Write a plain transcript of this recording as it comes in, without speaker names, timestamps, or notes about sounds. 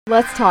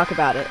Let's talk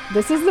about it.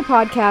 This is the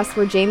podcast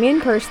where Jamie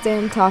and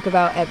Kirsten talk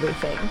about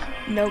everything.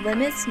 No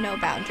limits, no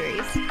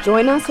boundaries.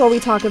 Join us while we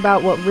talk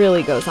about what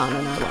really goes on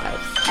in our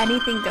lives.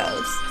 Anything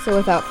goes. So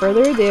without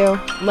further ado,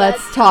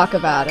 let's talk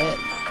about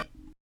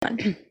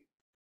it.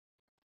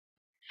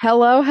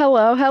 Hello.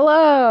 Hello.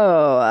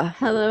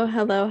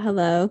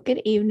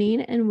 Good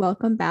evening and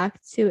welcome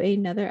back to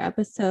another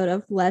episode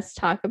of Let's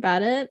Talk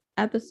About It,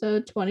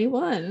 episode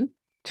 21.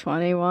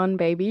 21,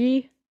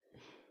 baby.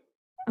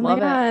 Oh Love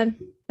my God.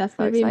 That's So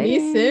going to be me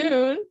exciting.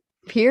 soon.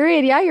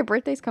 Period. Yeah, your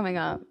birthday's coming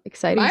up.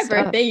 Exciting My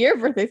stuff. birthday, your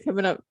birthday's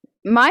coming up.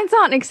 Mine's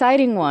not an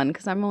exciting one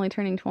because I'm only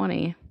turning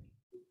 20.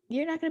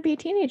 You're not going to be a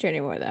teenager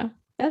anymore, though.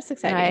 That's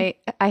exciting.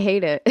 I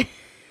hate it.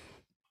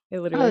 I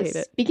literally hate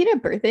it. Speaking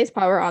of birthdays,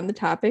 while we're on the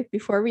topic,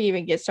 before we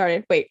even get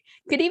started, wait,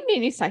 good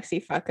evening, you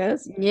sexy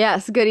fuckers.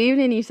 Yes, good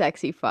evening, you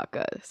sexy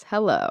fuckers.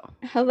 Hello.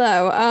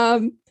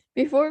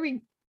 Before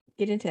we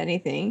get into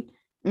anything,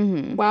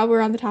 Mm-hmm. while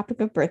we're on the topic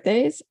of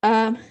birthdays,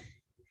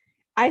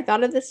 I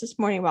thought of this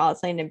morning while I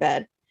was laying in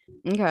bed.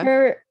 Okay.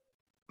 For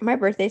my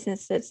birthday,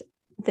 since it's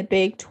the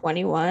big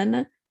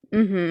 21,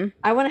 Mm-hmm.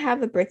 I want to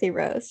have a birthday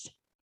roast.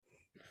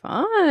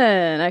 Fun.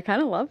 I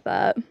kind of love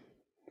that.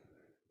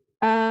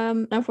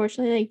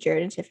 Unfortunately, like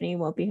Jared and Tiffany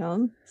won't be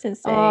home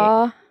since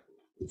Aw.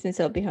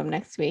 they'll be home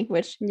next week,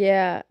 which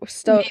Yeah.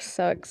 So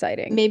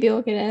exciting. maybe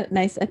we'll get a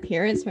nice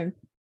appearance from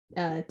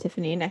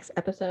Tiffany next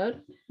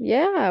episode.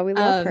 Yeah, we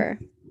love her.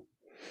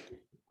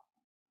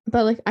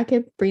 But like I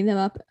could bring them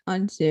up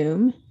on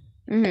Zoom.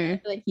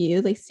 Mm-hmm. Like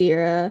you, like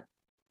Sierra,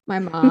 my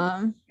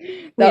mom.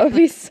 That would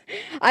be.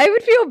 I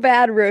would feel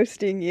bad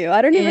roasting you.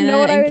 I don't even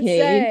know Anna what I and would Cade.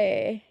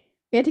 say.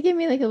 You have to give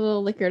me like a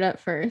little liquored up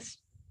first.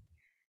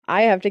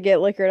 I have to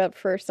get liquored up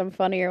first. I'm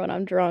funnier when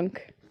I'm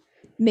drunk.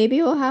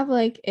 Maybe we'll have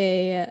like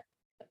a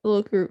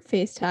little group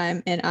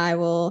FaceTime and I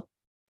will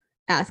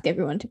ask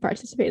everyone to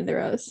participate in the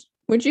roast.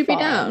 Would you be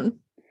down?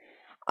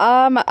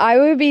 I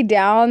would be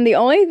down. The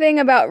only thing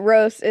about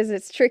roast is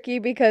it's tricky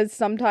because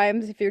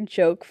sometimes if your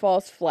joke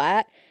falls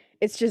flat,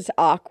 it's just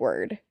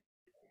awkward.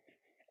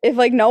 If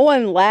like no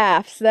one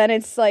laughs, then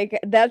it's like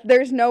that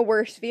there's no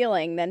worse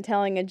feeling than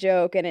telling a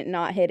joke and it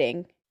not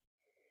hitting.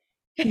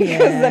 Because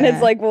then it's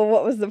Yeah. like, well,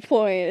 what was the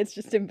point? It's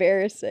just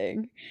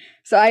embarrassing.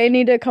 So I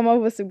need to come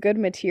up with some good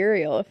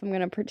material if I'm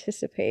going to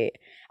participate.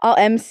 I'll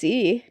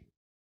MC.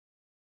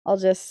 I'll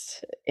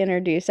just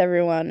introduce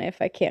everyone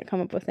if I can't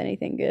come up with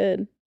anything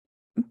good.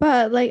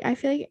 But like I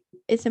feel like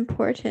it's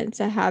important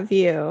to have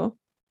you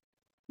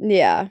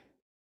Yeah.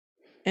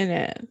 in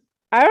it.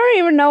 I don't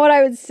even know what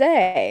I would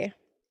say.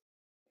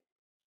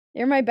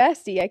 You're my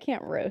bestie. I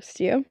can't roast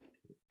you.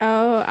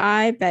 Oh,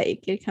 I bet you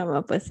could come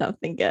up with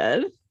something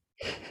good.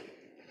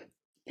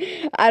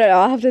 I don't know.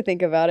 I'll have to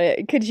think about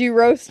it. Could you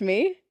roast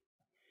me?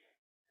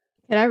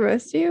 Can I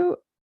roast you?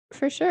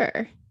 For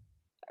sure.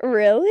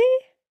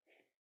 Really?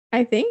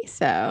 I think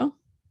so.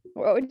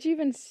 What would you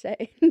even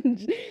say?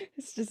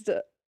 It's just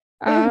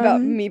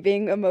about me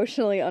being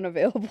emotionally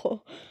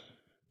unavailable.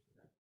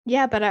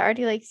 Yeah, but I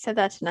already like said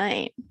that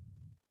tonight.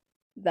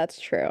 That's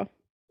true.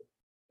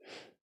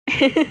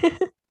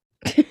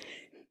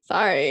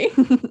 Sorry.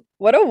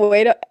 What a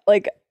way to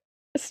like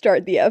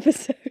start the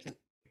episode.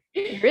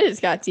 You really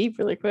just got deep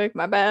really quick.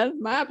 My bad.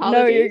 My apologies.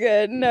 No, you're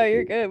good. No,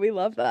 you're good. We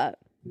love that.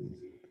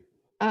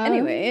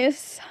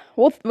 Anyways,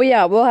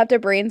 we'll have to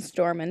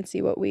brainstorm and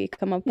see what we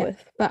come up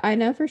with. But I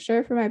know for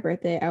sure for my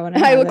birthday, I want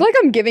to. I look like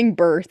I'm giving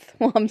birth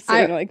while I'm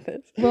sitting like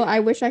this. Well, I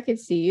wish I could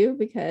see you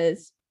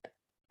because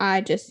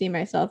I just see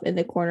myself in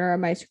the corner of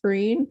my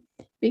screen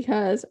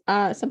because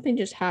something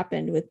just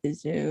happened with the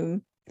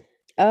Zoom.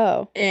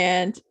 Oh.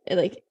 And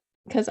it,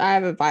 because I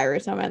have a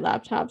virus on my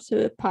laptop, so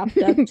it popped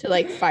up to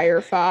like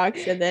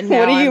Firefox, and then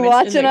what are you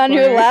watching on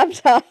your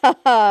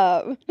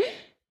laptop?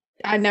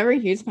 I never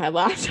use my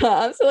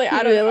laptop, so like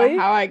I don't know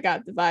how I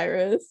got the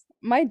virus.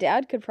 My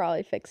dad could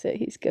probably fix it.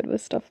 He's good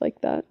with stuff like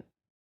that.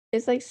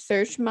 It's like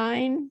search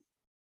mine.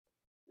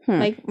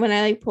 Like when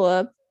I like pull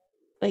up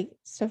like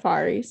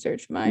Safari,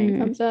 search mine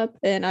comes up,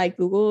 and I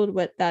googled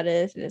what that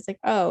is, and it's like,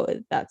 oh,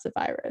 that's a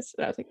virus.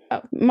 And I was like,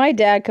 oh. My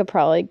dad could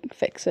probably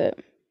fix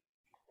it.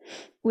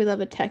 We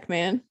love a tech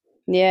man.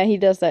 Yeah, he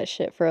does that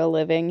shit for a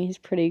living. He's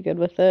pretty good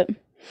with it.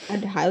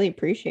 I'd highly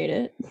appreciate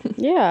it.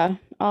 Yeah,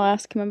 I'll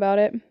ask him about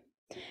it.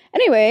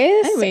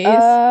 Anyways,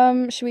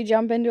 should we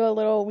jump into a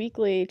little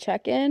weekly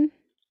check-in?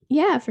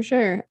 Yeah, for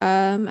sure.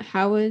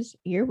 How was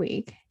your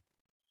week?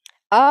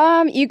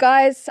 You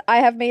guys, I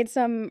have made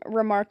some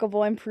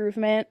remarkable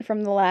improvement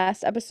from the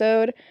last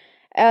episode.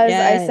 As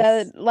I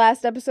said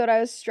last episode,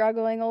 I was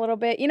struggling a little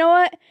bit. You know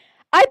what?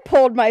 I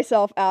pulled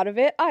myself out of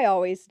it. I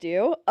always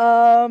do.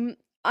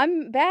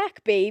 I'm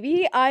back,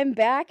 baby. I'm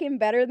back and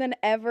better than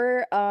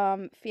ever.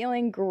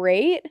 Feeling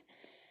great.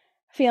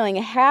 Feeling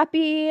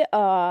happy.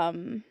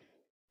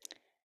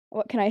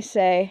 What can I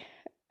say?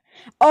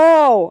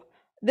 Oh,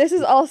 this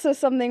is also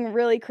something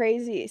really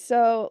crazy.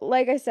 So,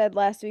 like I said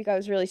last week, I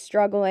was really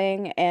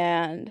struggling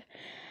and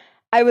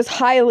I was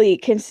highly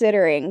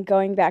considering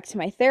going back to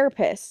my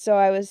therapist. So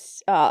I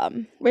was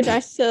which I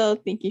still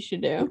think you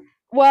should do.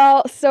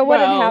 Well, so what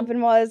had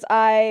happened was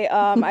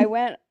I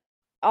went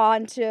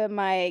on to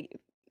my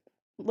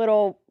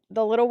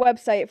the little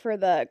website for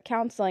the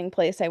counseling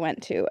place I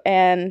went to,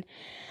 and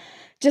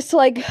just to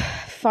like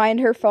find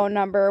her phone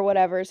number or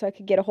whatever so I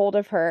could get a hold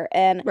of her.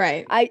 And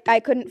Right. I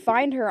couldn't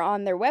find her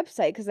on their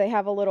website because they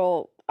have a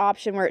little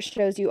option where it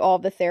shows you all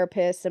the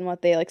therapists and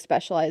what they like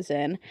specialize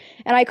in.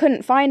 And I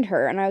couldn't find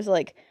her. And I was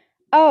like,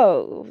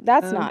 oh,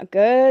 that's not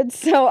good.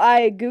 So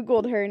I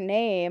Googled her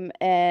name,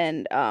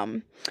 and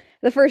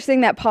the first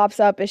thing that pops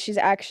up is she's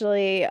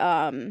actually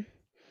a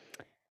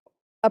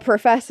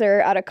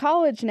professor at a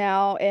college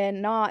now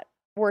and not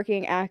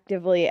working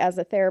actively as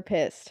a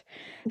therapist.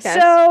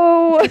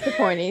 So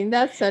disappointing.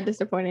 That's so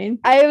disappointing.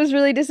 It was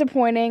really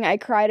disappointing. I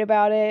cried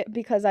about it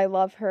because I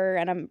love her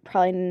and I'm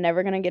probably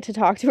never gonna get to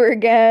talk to her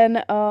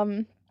again.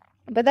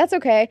 But that's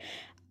okay.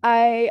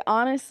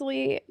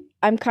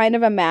 I'm kind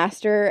of a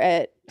master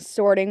at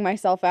sorting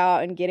myself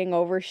out and getting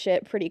over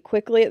shit pretty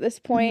quickly at this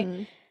point.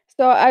 Mm-hmm.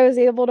 So I was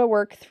able to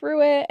work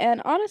through it,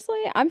 and honestly,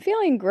 I'm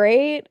feeling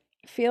great,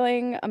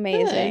 feeling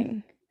amazing.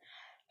 Good.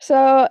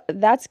 So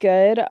that's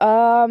good.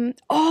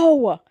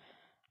 Oh,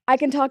 I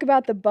can talk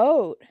about the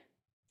boat.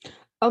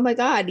 Oh my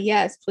God,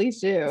 yes,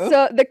 please do.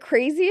 So the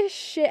craziest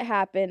shit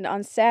happened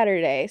on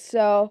Saturday.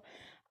 So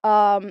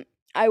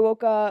I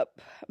woke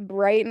up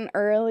bright and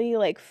early,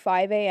 like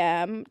 5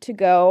 a.m. to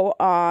go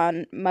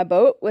on my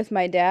boat with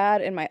my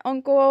dad and my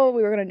uncle.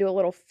 We were gonna do a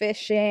little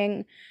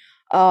fishing.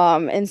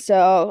 And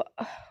so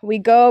we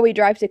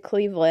drive to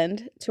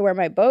Cleveland to where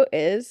my boat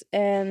is,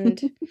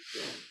 and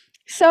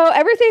so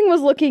everything was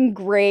looking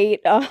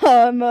great.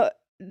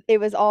 It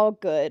was all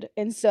good.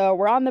 And so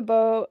we're on the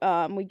boat.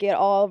 We get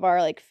all of our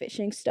like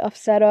fishing stuff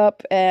set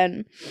up,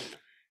 and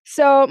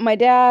so my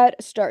dad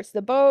starts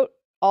the boat,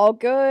 all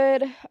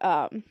good.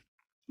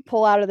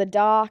 Pull out of the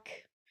dock,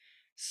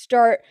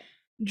 start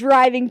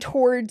driving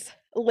towards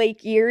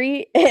Lake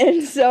Erie.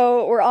 And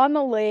so we're on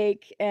the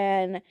lake,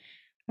 and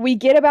we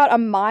get about a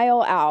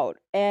mile out,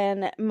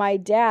 and my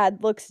dad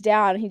looks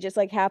down. He just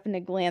like happened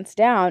to glance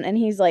down, and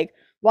he's like,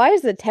 why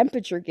is the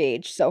temperature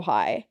gauge so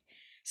high?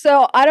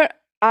 So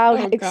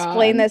I'll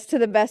explain this to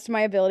the best of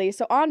my ability.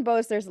 So on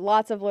boats, there's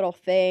lots of little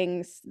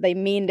things. They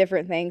mean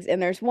different things.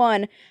 And there's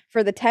one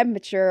for the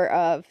temperature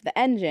of the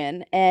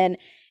engine. And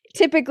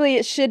typically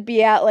it should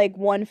be at like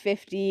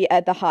 150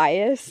 at the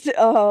highest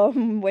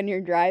when you're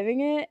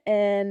driving it.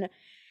 And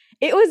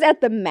it was at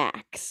the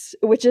max,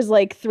 which is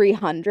like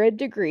 300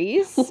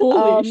 degrees.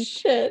 Holy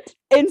shit.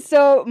 And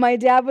so my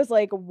dad was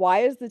like,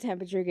 why is the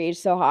temperature gauge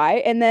so high?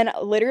 And then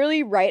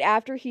literally right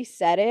after he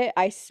said it,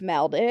 I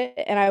smelled it,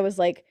 and I was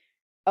like,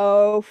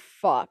 oh,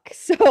 fuck.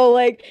 So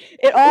like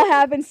it all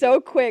happened so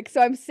quick.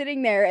 So I'm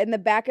sitting there in the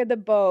back of the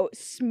boat,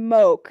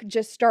 smoke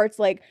just starts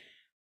like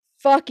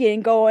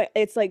fucking going.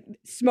 It's like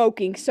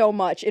smoking so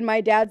much, and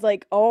my dad's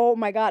like, oh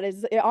my God,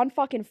 is it on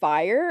fucking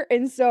fire?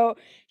 And so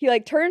he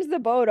like turns the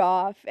boat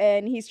off,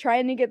 and he's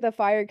trying to get the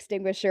fire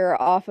extinguisher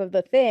off of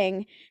the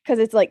thing because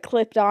it's like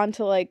clipped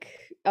onto like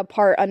a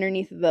part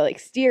underneath the like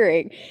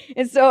steering.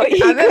 And so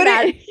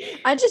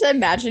I'm just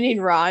imagining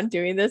Ron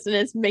doing this, and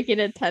it's making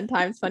it 10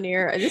 times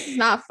funnier. This is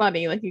not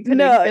funny. Like you could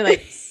have been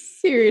like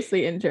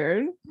seriously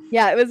injured.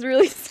 Yeah, it was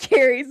really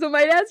scary. So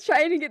my dad's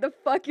trying to get the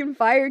fucking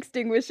fire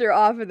extinguisher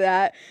off of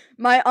that.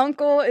 My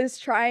uncle is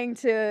trying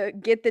to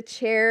get the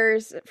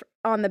chairs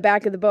on the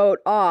back of the boat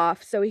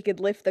off so he could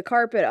lift the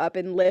carpet up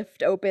and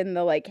lift open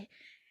the like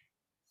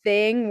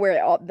thing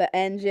where all the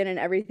engine and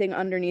everything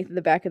underneath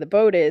the back of the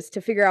boat is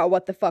to figure out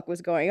what the fuck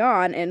was going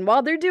on. And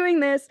while they're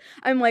doing this,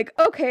 I'm like,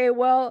 okay,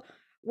 well,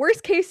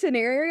 worst case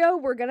scenario,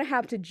 we're gonna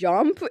have to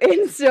jump.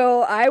 And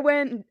so I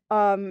went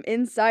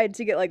inside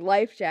to get like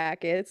life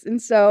jackets,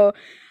 and so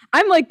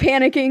I'm like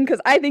panicking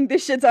because I think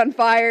this shit's on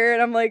fire,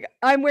 and I'm like,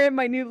 I'm wearing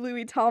my new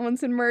Louis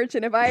Tomlinson merch,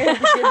 and if I have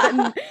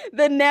to get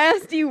the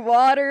nasty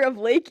water of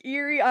Lake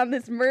Erie on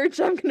this merch,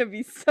 I'm gonna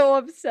be so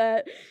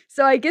upset.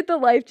 So I get the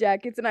life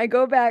jackets, and I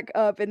go back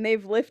up, and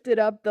they've lifted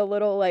up the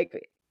little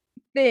like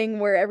thing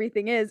where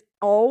everything is.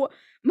 Oh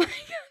my God,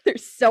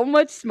 there's so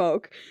much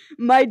smoke.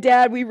 My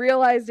dad, we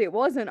realized it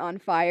wasn't on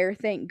fire,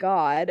 thank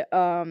God.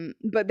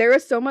 But there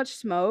was so much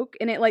smoke,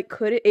 and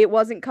it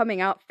wasn't coming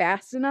out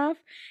fast enough.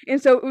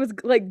 And so it was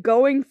like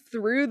going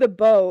through the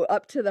boat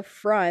up to the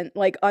front,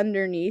 like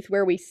underneath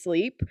where we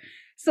sleep.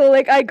 So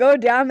like I go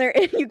down there,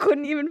 and you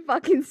couldn't even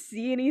fucking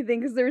see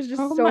anything because there was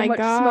just so much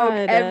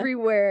smoke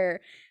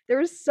everywhere. There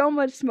was so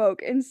much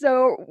smoke. And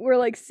so we're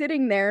like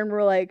sitting there, and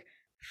we're like,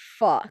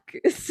 fuck.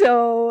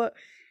 So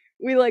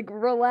we like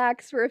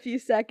relaxed for a few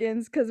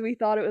seconds because we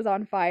thought it was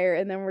on fire,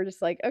 and then we're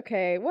just like,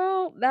 okay,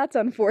 well, that's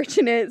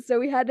unfortunate. So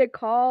we had to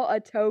call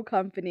a tow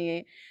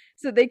company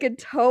so they could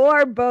tow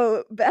our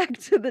boat back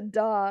to the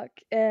dock,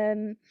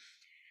 and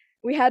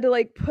we had to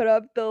like put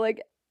up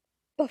the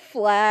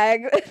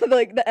flag,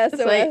 like the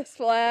SOS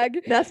flag.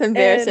 That's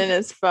embarrassing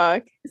as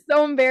fuck.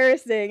 So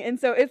embarrassing. And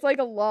so it's like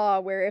a law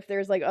where if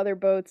there's like other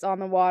boats on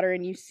the water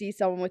and you see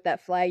someone with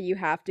that flag, you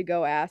have to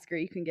go ask, or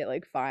you can get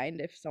like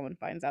fined if someone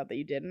finds out that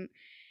you didn't.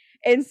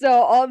 And so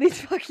all these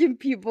fucking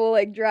people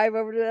like drive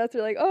over to us.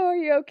 They're like, oh, are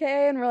you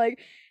okay? And we're like,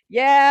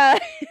 Yeah,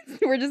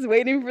 we're just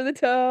waiting for the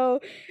tow.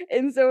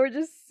 And so we're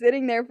just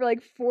sitting there for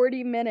like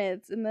 40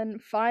 minutes. And then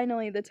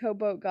finally the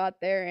towboat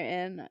got there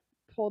and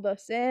pulled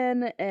us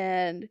in.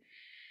 And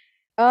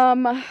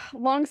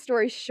long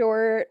story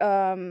short,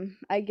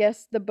 I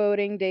guess the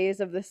boating days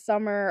of the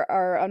summer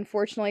are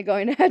unfortunately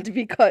going to have to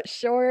be cut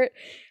short.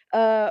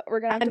 We're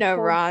gonna have I to know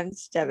pull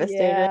Ron's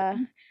devastated. Yeah.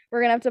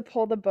 We're gonna have to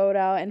pull the boat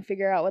out and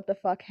figure out what the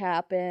fuck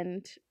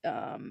happened.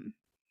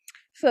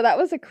 So that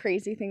was a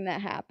crazy thing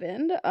that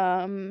happened.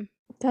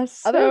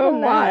 That's Other so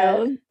than that,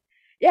 wild.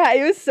 yeah,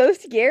 it was so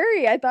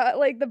scary. I thought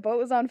like the boat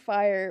was on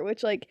fire,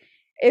 which like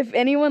if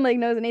anyone like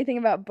knows anything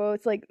about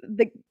boats, like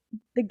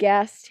the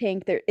gas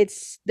tank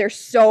there's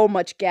so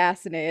much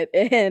gas in it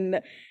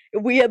and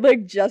we had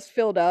like just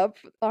filled up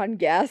on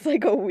gas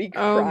like a week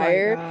Oh my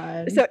prior.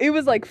 god. So it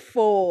was like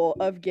full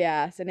of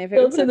gas and if it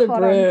Filled would to have the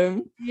caught on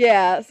brim.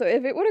 yeah, so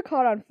if it would have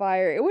caught on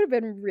fire, it would have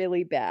been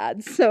really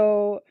bad.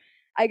 So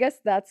I guess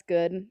that's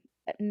good.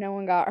 No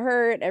one got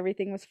hurt,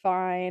 everything was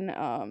fine.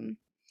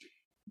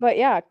 But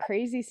yeah,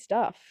 crazy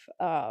stuff.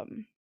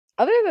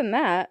 Other than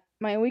that,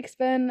 my week's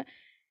been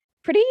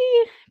pretty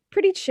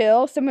pretty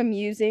chill. Some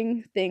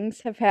amusing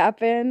things have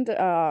happened.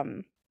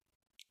 I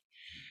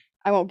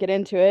won't get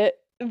into it,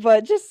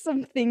 but just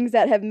some things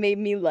that have made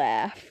me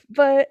laugh.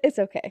 But it's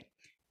okay.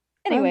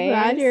 I'm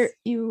glad Anyways,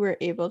 you were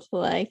able to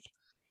like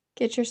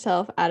get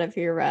yourself out of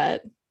your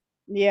rut.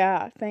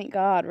 yeah, thank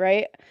God,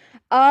 right?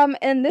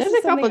 And this There's is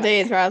a couple something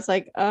days where I was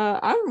like,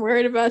 I'm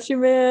worried about you,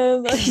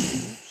 man.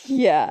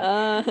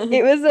 yeah. uh,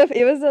 It was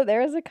a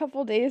there was a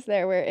couple days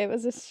there where it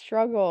was a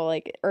struggle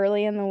like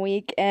early in the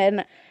week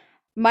and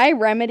my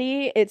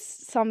remedy, it's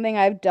something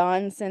I've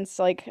done since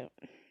like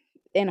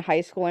in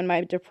high school when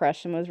my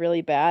depression was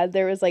really bad.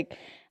 There was like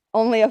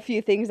only a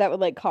few things that would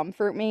like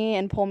comfort me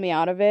and pull me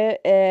out of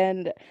it.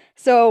 And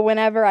so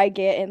whenever I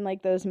get in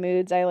like those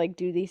moods, I like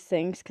do these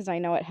things because I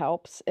know it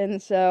helps.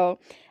 And so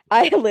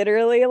I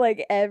literally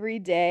like every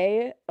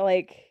day,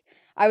 like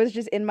I was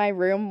just in my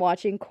room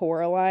watching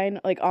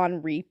Coraline like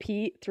on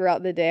repeat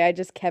throughout the day. I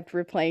just kept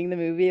replaying the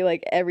movie.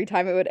 Like every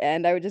time it would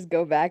end, I would just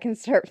go back and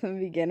start from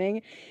the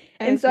beginning.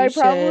 And as so you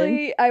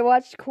should. I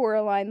watched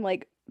Coraline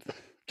like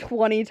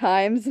 20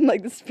 times in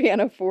like the span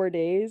of 4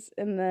 days.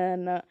 And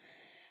then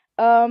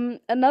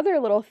another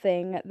little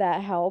thing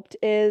that helped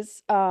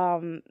is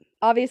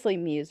obviously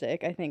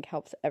music I think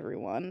helps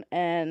everyone.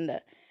 And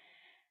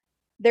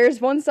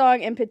there's one song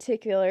in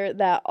particular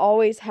that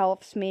always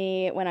helps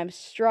me when I'm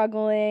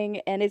struggling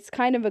and it's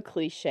kind of a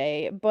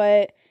cliche,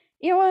 but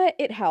you know what?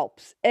 It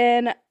helps.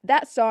 And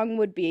that song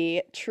would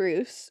be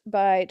Truce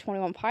by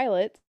 21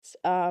 Pilots.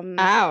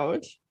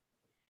 Ouch.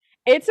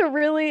 It's a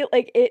really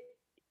like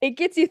it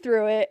gets you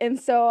through it, and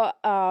so,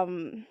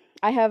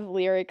 I have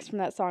lyrics from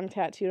that song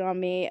tattooed on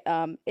me,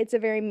 it's a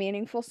very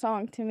meaningful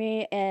song to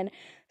me, and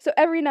so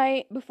every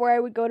night before I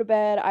would go to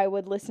bed, I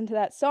would listen to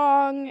that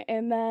song,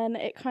 and then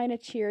it kinda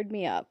cheered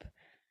me up.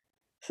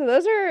 So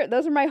those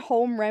are my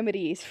home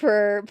remedies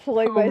for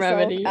pulling Home myself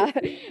remedy. out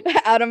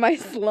out of my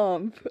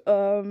slump,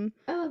 I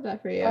love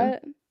that for you.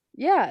 but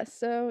yeah,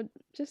 so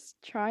just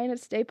trying to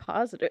stay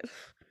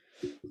positive.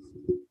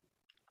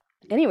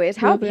 Anyways,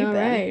 how You'll have be you all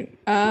been?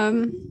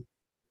 right.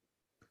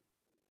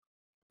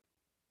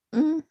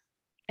 Mm,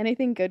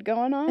 Anything good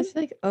going on? it's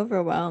like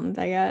overwhelmed,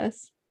 I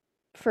guess.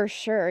 For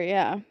sure,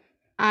 yeah.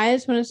 I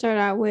just want to start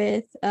out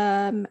with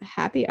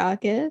Happy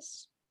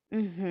August.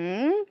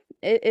 Mhm.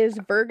 It is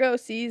Virgo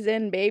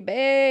season,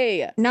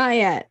 baby. Not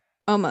yet.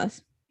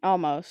 Almost.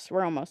 Almost.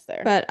 We're almost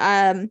there. But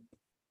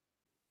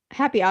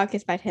Happy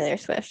August by Taylor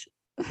Swift.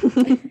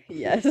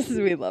 Yes,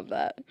 we love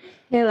that.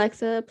 Hey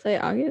Alexa, play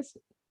August.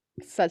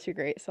 Such a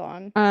great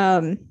song.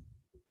 My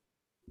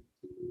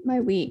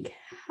week.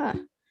 Huh.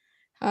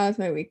 How's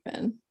my week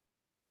been?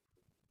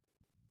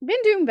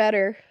 Been doing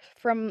better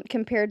from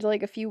compared to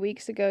like a few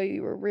weeks ago.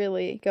 You were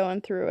really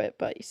going through it,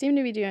 but you seem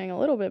to be doing a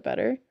little bit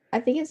better. I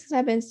think it's because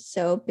I've been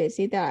so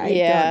busy that I don't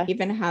Yeah,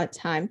 even have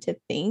time to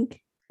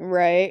think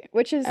right.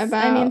 Which is, I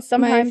mean, about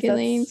my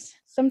feelings.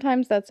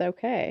 sometimes that's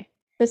okay.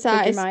 Take your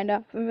Besides, mind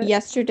off of it.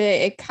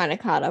 yesterday it kind of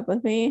caught up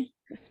with me.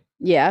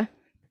 Yeah.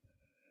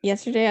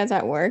 Yesterday I was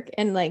at work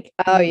and like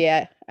Oh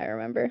yeah, I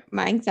remember.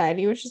 my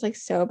anxiety was just like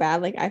so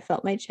bad. Like I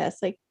felt my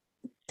chest like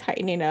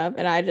tightening up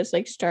and I just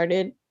like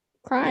started Yeah.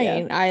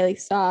 crying. I like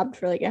sobbed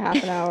for like a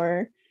half an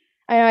hour.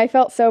 I know, I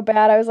felt so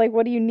bad. I was like,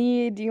 "What do you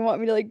need? Do you want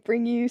me to like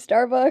bring you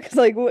Starbucks?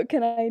 Like, what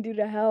can I do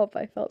to help?"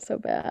 I felt so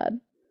bad.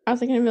 I was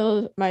like in the middle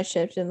of my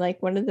shift and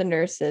like one of the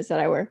nurses that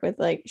I work with,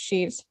 like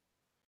she's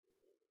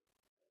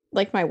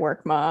like my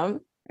work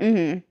mom.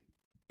 Mhm.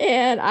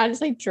 And I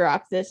just like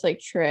dropped this like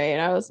tray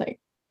and I was like,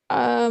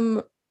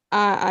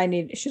 I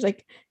need she's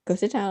like, go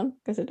sit down,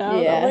 go sit down.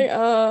 I'm Yeah.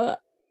 like,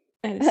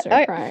 and I just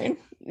started I crying.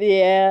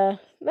 yeah,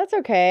 that's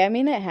okay. I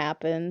mean, it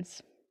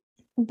happens.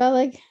 But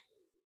like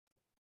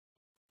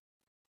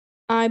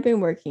I've been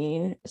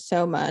working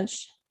so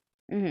much,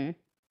 Mhm.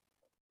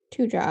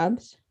 2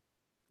 jobs.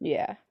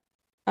 Yeah.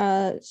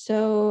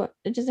 So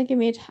it doesn't give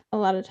me a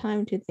lot of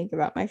time to think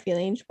about my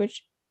feelings,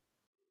 which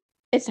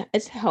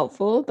it's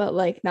helpful, but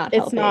like not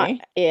It's not,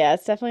 healthy. yeah,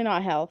 it's definitely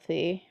not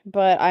healthy,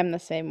 but I'm the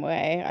same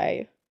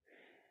way.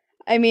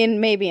 I mean,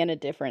 maybe in a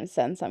different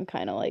sense, I'm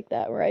kind of like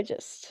that where I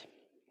just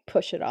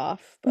push it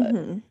off, but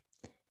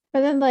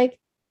But then like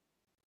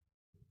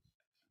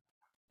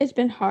it's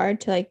been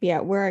hard to like be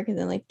at work and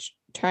then like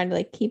trying to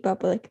like keep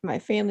up with like my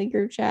family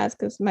group chats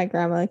because my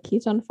grandma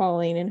keeps on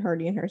falling and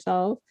hurting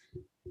herself.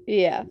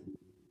 yeah,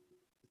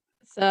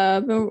 So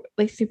I've been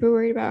like super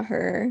worried about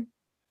her.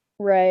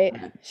 right.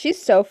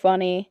 She's so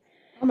funny.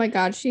 Oh my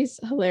God, she's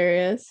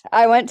hilarious.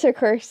 I went to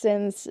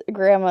Kirsten's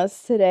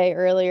grandma's today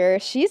earlier.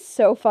 She's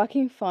so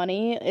fucking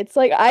funny. It's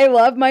like I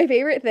love my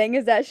favorite thing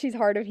is that she's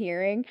hard of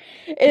hearing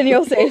and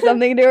you'll say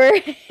something to her.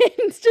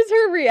 It's just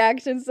her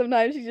reaction.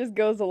 Sometimes she just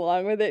goes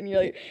along with it and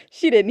you're like,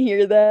 she didn't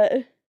hear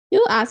that.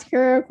 You'll ask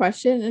her a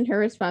question and her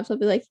response will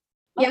be like,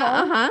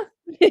 yeah, uh-huh.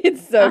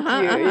 It's so Uh-huh,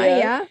 cute. uh-huh,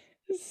 yeah.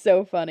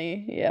 So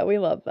funny. Yeah, we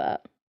love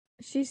that.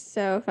 She's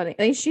so funny.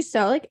 Like she's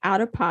so like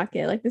out of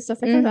pocket. Like the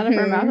stuff that comes out of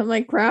her mouth. I'm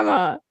like,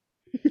 Grandma.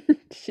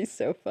 She's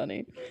so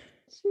funny.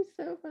 She's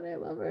so funny. I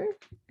love her.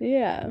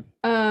 Yeah.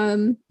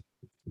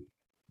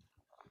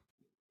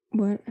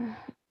 What?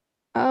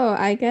 Oh,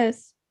 I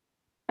guess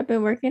I've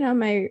been working on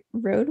my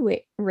road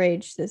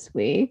rage this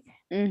week.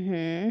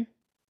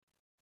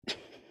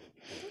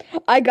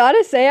 I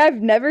gotta say,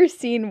 I've never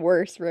seen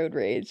worse road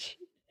rage.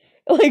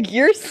 Like,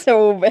 you're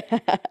so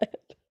bad.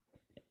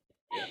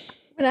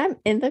 When I'm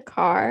in the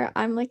car,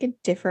 I'm like a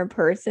different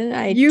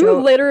person. You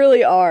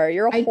literally are.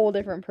 You're a whole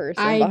different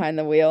person behind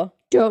the wheel.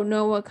 Don't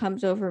know what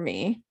comes over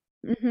me.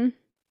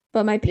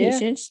 But my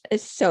patience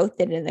is so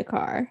thin in the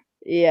car.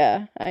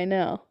 Yeah, I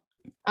know.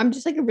 I'm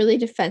just like a really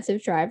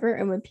defensive driver,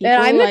 and when people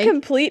and I'm the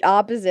complete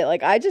opposite.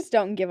 Like I just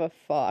don't give a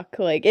fuck.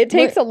 Like it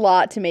takes a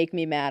lot to make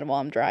me mad while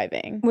I'm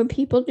driving. When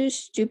people do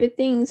stupid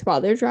things while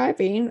they're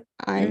driving,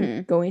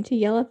 I'm going to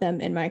yell at them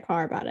in my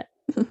car about it.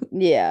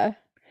 Yeah.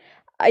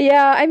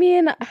 Yeah, I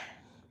mean,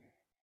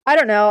 I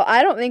don't know.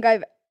 I don't think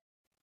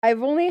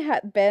I've only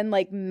been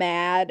like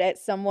mad at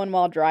someone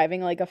while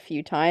driving like a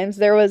few times.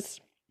 There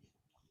was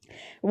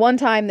one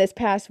time this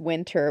past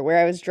winter where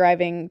I was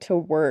driving to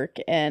work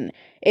and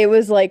it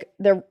was like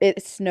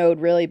it snowed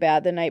really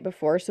bad the night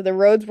before, so the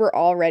roads were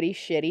already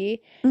shitty.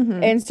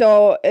 And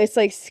so it's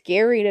like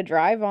scary to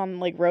drive on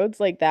like roads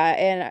like that.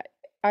 And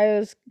I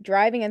was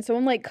driving and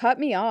someone like cut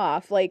me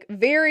off like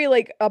very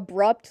like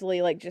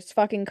abruptly, like just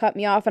fucking cut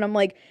me off, and I'm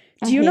like,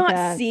 do you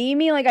not see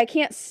me? Like I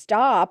can't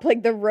stop.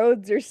 Like the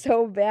roads are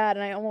so bad,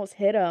 and I almost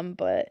hit him.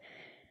 But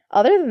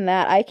other than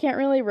that, I can't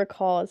really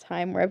recall a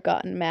time where I've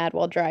gotten mad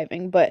while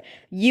driving. But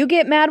you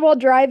get mad while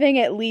driving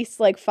at least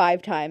like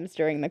 5 times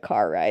during the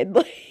car ride.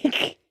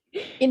 Like,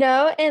 you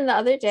know, and the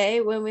other day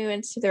when we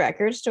went to the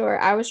record store,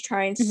 I was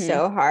trying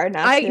so hard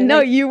not to. I know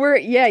you were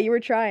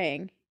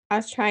trying. I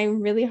was trying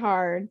really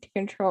hard to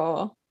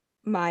control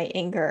my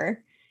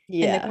anger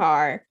in the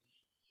car.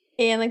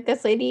 And like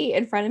this lady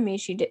in front of me,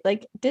 she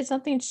did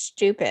something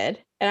stupid.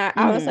 And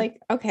I was like,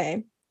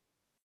 okay,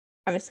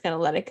 I'm just gonna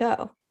let it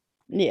go.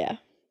 Yeah.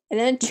 And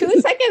then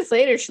 2 seconds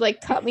later, she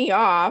like cut me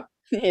off.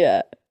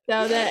 Yeah.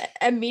 So then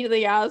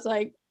immediately I was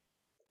like,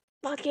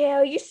 fuck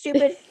you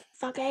stupid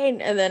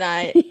fucking. And then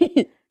I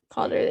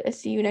called her,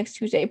 see you next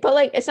Tuesday. But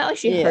like, it's not like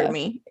she hurt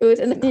me. It was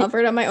in the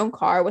comfort of my own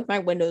car with my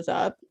windows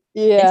up.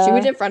 Yeah. And she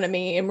was in front of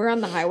me and we're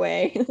on the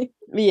highway.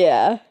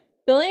 Yeah.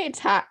 The only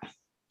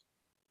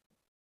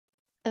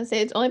I'd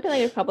say it's only been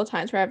like a couple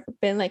times where I've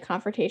been like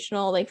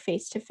confrontational, like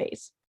face to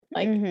face,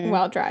 like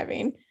while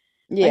driving.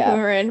 Yeah. Like when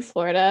we were in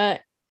Florida,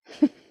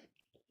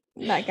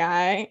 that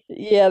guy.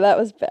 Yeah, that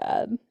was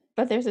bad.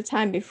 But there's a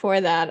time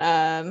before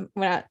that,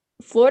 when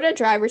Florida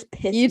drivers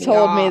piss me off. You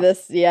told me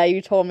this. Yeah,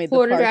 you told me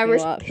Florida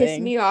drivers piss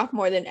me off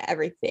more than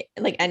everything,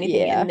 like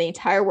anything in the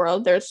entire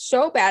world. They're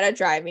so bad at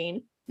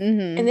driving,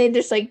 and they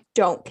just like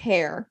don't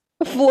care.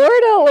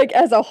 Florida, like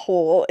as a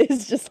whole,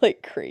 is just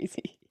like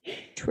crazy.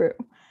 True.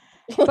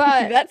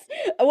 But that's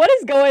what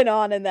is going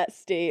on in that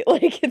state.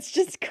 Like it's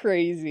just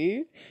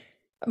crazy.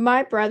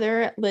 My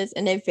brother lives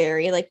in a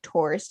very like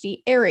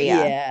touristy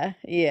area.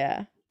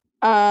 Yeah.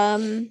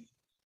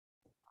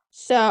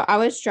 So I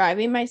was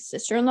driving my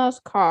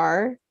sister-in-law's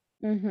car.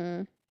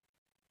 And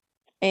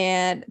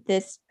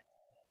this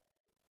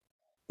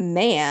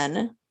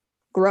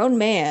grown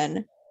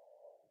man,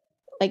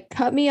 like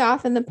cut me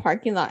off in the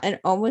parking lot and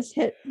almost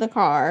hit the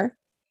car.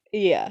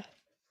 Yeah.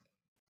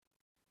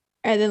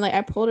 And then like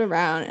I pulled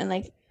around and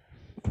like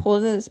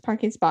pulled in this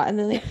parking spot, and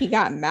then like he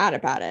got mad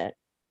about it.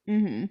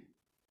 And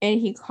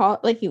he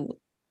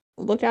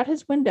looked out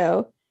his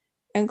window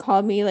and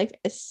called me like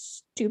a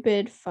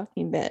stupid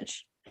fucking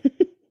bitch.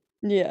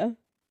 Yeah.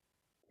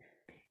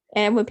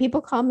 And when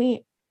people call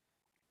me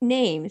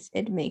names,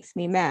 it makes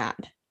me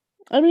mad.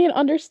 I mean,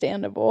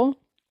 understandable.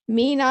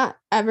 Me not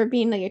ever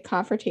being like a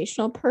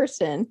confrontational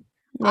person,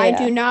 I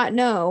do not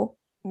know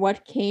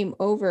what came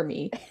over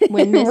me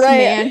when this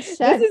man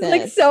said this. This is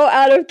like so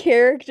out of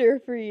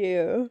character for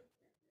you.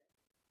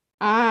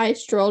 I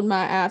strolled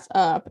my ass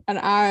up and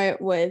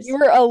you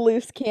were a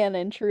loose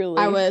cannon,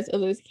 truly. I was a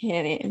loose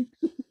cannon.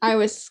 I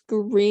was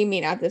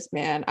screaming at this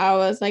man. I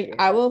was like,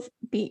 I will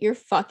beat your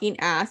fucking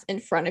ass in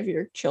front of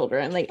your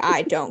children. Like,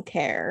 I don't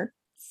care.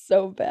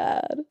 So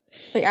bad.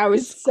 Like, I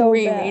was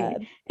screaming.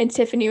 So and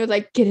Tiffany was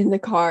like, get in the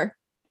car.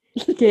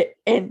 Get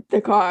in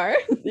the car.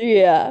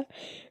 Yeah.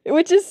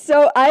 Which is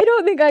so, I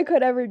don't think I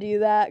could ever do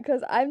that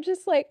because I'm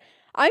just like,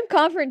 I'm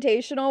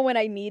confrontational when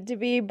I need to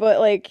be, but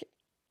like,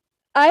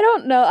 I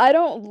don't know. I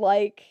don't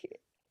like.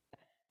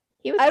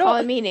 He was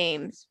calling me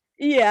names.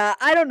 Yeah,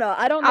 I don't know.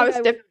 I was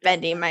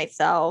defending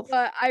myself.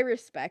 But I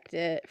respect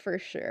it for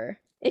sure.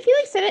 If he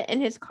like said it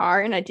in his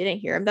car and I didn't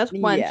hear him, that's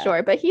one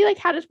story. But he like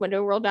had his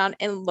window rolled down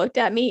and looked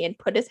at me and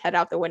put his head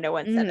out the window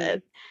and said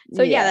it.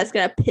 So yeah, that's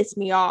gonna piss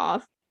me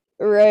off.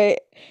 Right.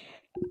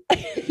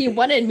 He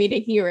wanted me to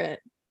hear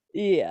it.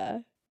 Yeah.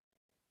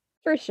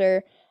 For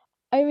sure.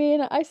 I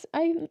mean,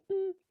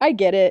 I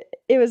get it.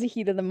 It was a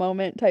heat of the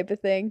moment type of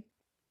thing.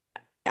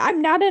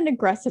 I'm not an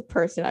aggressive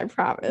person, I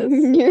promise.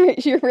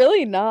 You're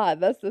really not.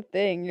 That's the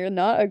thing. You're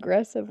not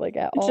aggressive like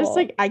at all. It's just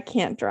like I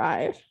can't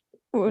drive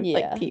with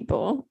like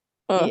people.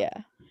 Ugh.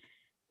 Yeah.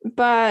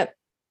 But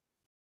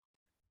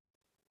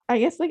I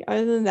guess like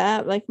other than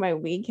that, like my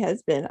week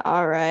has been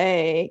all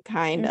right,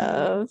 kind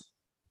of.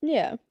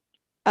 Yeah.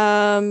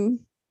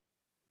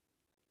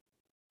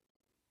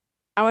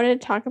 I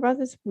wanted to talk about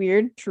this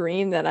weird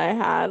dream that I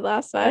had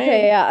last night.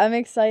 Okay, yeah, I'm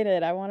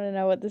excited. I want to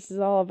know what this is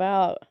all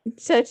about.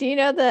 So, do you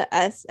know the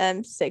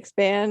SM6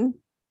 band?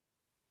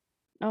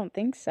 I don't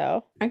think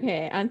so.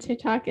 Okay, on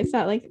TikTok, it's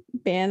that like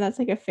band that's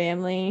like a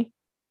family.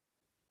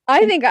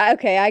 I think I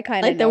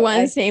kind of like the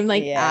one's named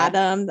like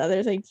Adam, the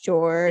other's like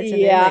George. And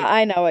yeah, then, like,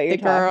 I know what you're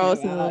talking about. The girls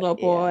and the little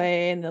boy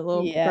and the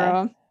little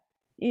girl.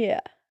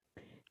 Yeah.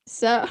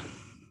 So,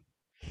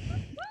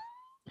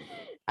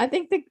 I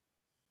think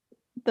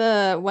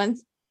the one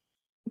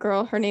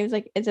girl, her name's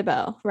like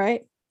Isabel,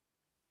 right?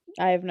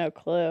 I have no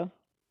clue.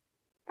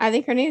 I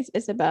think her name's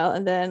Isabel,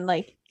 and then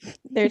like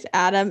there's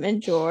Adam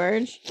and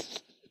George,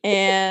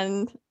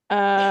 and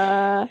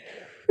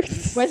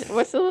what's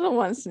the little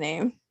one's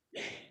name?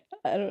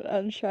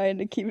 I'm trying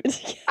to keep it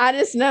together. I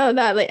just know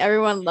that like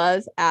everyone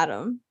loves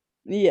Adam.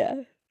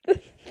 Yeah.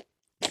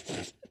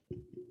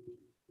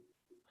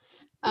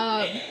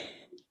 But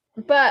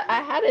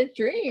I had a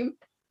dream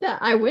that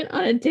I went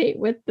on a date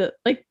with the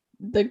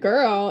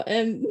girl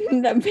and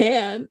the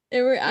man,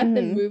 and we're at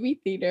the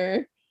movie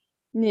theater.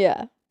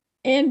 Yeah.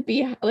 And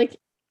it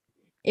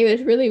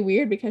was really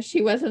weird because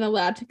she wasn't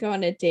allowed to go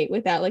on a date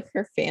without like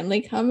her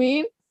family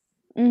coming.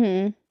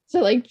 So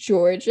like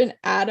George and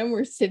Adam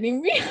were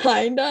sitting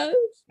behind us.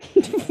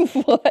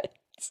 What?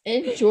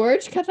 And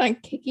George kept on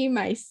kicking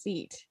my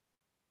seat.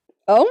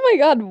 Oh my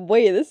god,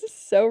 wait, this is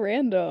so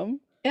random.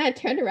 And I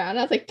turned around and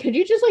I was like, could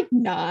you just like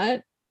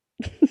not?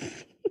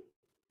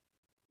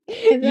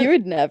 You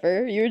would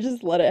never. You would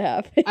just let it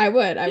happen. I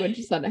would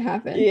just let it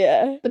happen.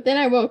 Yeah. But then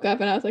I woke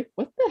up and I was like,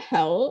 what the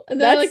hell? And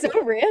then that's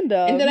so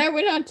random. And then I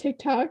went on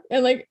TikTok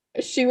and like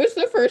she was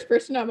the first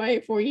person on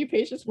my For You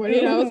page this morning.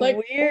 And I was like,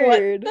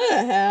 weird. What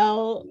the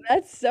hell?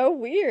 That's so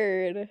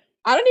weird.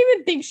 I don't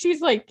even think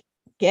she's like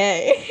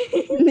gay.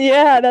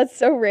 Yeah, that's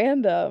so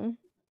random.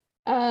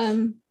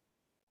 Oh,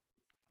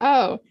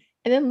 and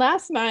then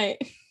last night,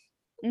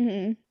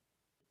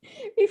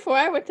 before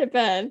I went to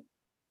bed,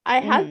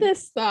 I had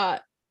this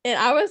thought. And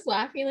I was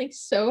laughing like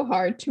so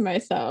hard to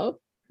myself.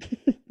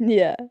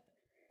 Yeah.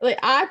 Like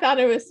I thought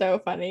it was so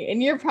funny.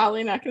 And you're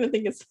probably not going to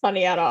think it's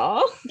funny at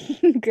all.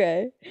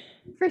 Okay.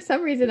 For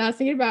some reason, I was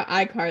thinking about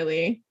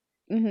iCarly.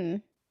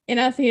 And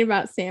I was thinking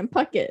about Sam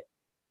Puckett.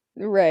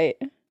 Right.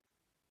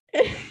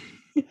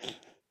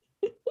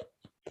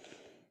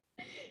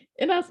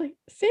 And I was like,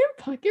 Sam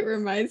Puckett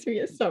reminds me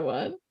of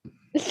someone.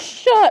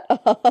 Shut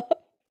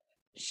up.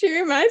 She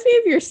reminds me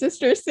of your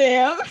sister,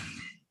 Sam.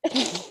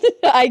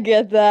 I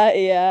get that,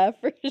 yeah,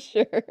 for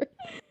sure.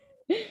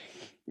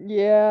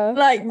 Yeah.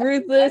 Like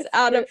ruthless,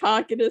 out of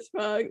pocket as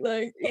fuck.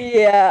 Like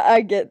yeah,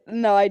 I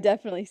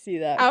definitely see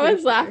that. I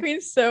was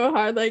laughing so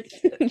hard, like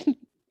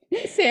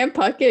Sam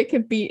Puckett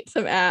could beat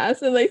some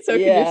ass, and like so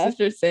could your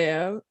sister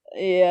Sam.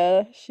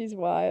 Yeah, she's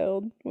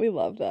wild. We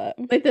love that.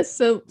 Like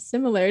the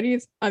similarity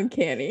is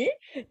uncanny.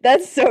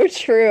 That's so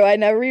true. I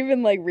never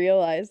even like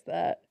realized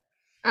that.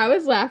 I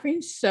was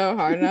laughing so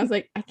hard and I was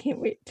like, I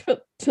can't wait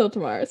till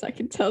tomorrow so I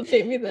can tell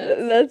Jamie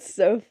this. That's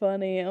so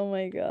funny. Oh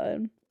my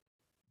god.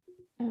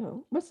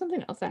 Oh, what's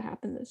something else that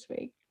happened this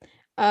week?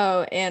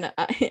 Oh, Anna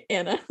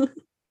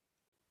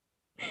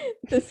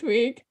this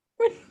week.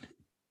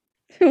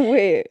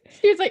 Wait.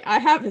 She was like, I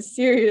have a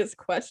serious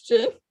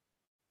question.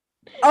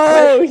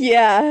 Oh,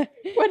 yeah.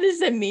 What does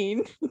it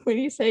mean when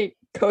you say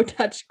go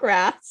touch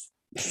grass?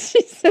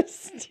 She's so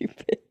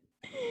stupid.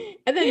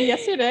 And then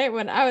yesterday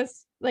when I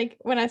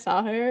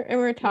saw her and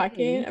we were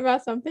talking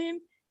about something,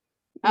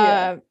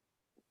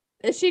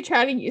 she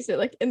tried to use it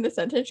like in the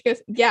sentence. She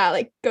goes, yeah,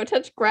 like go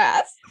touch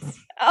grass. So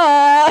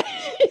funny.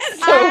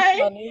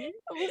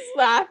 I was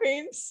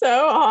laughing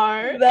so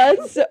hard.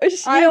 That's so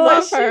I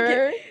love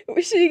her.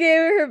 She gave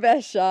her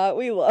best shot.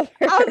 We love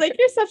her. I was like,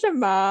 you're such a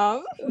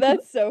mom.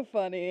 That's so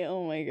funny.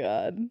 Oh my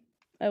god.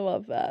 I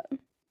love that.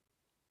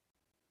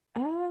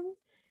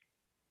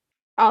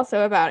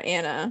 Also about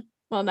Anna.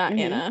 Well, not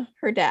Anna,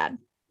 her dad.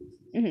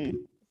 So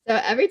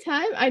every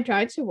time I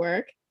drive to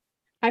work,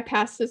 I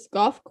pass this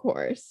golf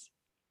course.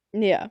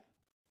 Yeah.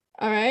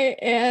 All right.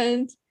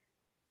 And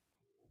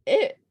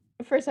it,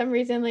 for some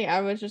reason, like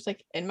I was just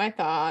like in my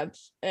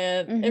thoughts,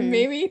 and it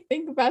made me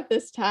think about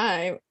this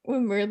time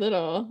when we were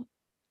little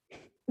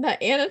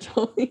that Anna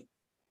told me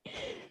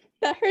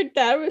that her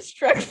dad was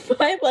struck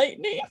by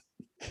lightning.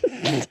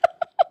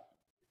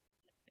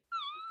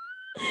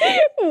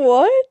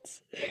 What?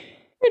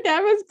 Her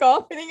dad was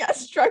golfing and got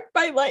struck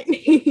by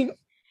lightning.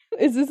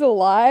 Is this a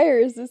lie or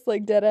is this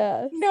like dead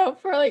ass? No,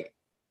 for like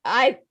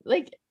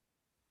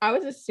I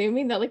was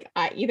assuming that like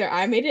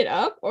I made it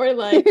up or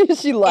like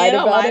she lied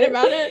Anna about lied it.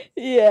 about it.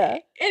 Yeah.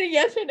 And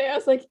yesterday I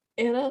was like,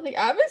 Anna, like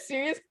I have a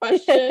serious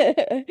question.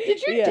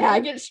 Did your dad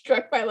get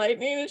struck by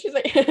lightning? And she's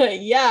like,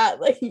 yeah,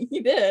 like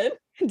he did.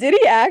 Did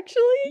he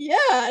actually?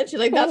 Yeah. And she's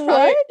like, that's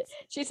probably.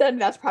 She said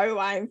that's probably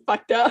why I'm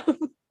fucked up.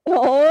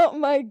 Oh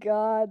my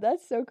god,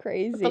 that's so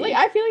crazy. But like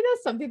I feel like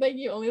that's something that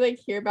you only like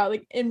hear about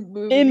like in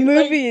movies. In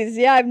movies,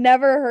 yeah, I've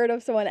never heard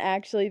of someone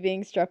actually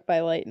being struck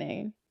by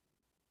lightning.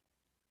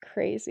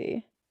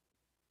 Crazy.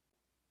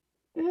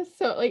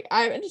 So like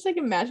I'm just like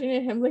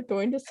imagining him like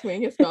going to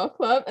swing his golf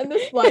club and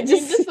this lightning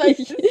just like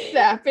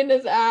snapping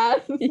his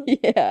ass.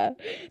 Yeah,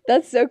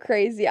 that's so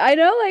crazy. I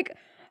know like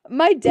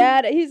my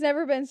dad, he's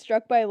never been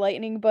struck by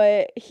lightning,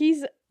 but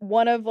he's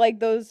one of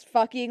like those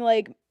fucking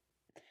like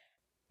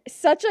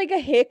such like a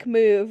hick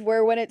move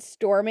where when it's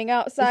storming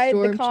outside,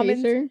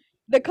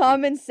 the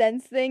common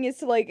sense thing is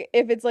to like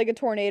if it's like a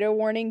tornado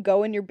warning,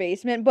 go in your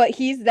basement. But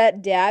he's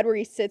that dad where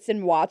he sits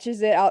and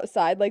watches it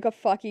outside like a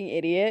fucking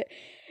idiot.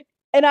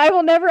 And I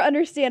will never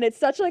understand. It's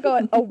such like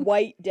a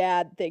white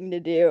dad thing to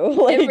do.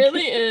 Like, it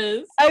really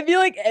is. I feel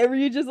like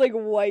every just like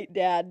white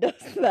dad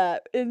does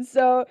that. And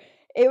so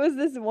it was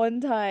this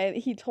one time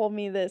he told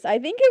me this. I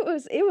think it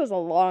was a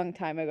long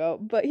time ago,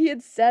 but he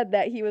had said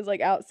that he was like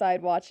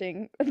outside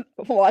watching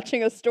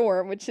a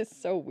storm, which is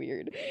so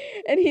weird.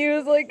 And he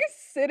was like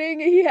sitting,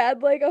 he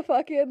had like a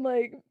fucking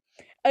like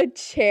a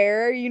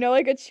chair, you know,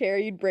 like a chair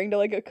you'd bring to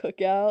like a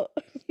cookout.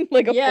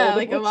 Like a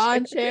like a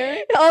lawn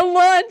chair. A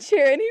lawn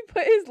chair, and he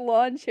put his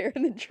lawn chair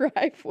in the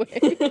driveway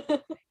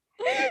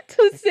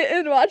to sit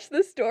and watch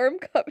the storm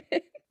come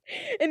in.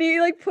 And he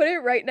like put it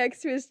right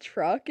next to his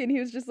truck, and he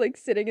was just like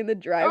sitting in the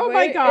driveway. Oh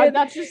my god,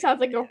 that just sounds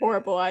like a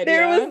horrible idea.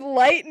 There was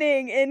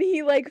lightning, and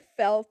he like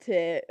felt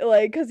it,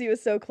 like because he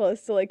was so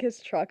close to like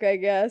his truck, I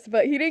guess.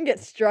 But he didn't get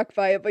struck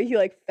by it, but he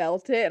like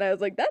felt it, and I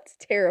was like, that's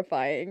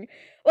terrifying.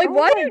 Like,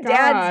 why do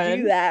dads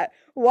do that?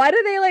 Why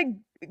do they like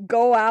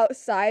go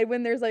outside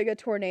when there's like a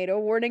tornado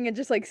warning and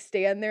just like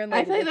stand there and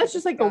like I feel like that's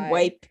just like a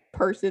white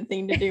person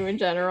thing to do in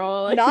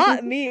general. Like,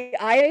 not me.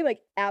 I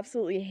like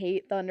absolutely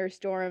hate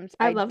thunderstorms.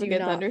 I love a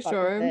good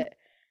thunderstorm.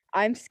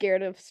 I'm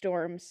scared of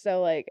storms,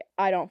 so like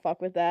I don't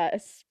fuck with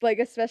that. Like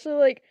especially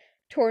like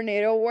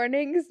tornado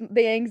warnings,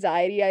 the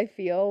anxiety I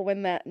feel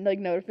when that like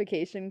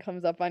notification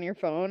comes up on your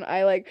phone,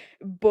 I like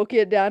book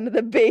it down to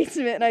the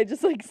basement and I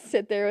just like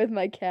sit there with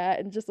my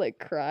cat and just like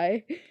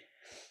cry.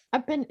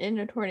 I've been in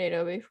a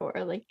tornado before,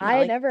 like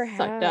I never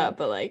sucked up,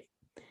 but like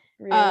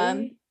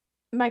really?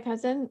 My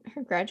cousin,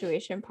 her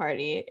graduation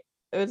party,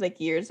 it was like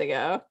years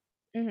ago,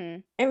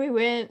 and we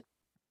went.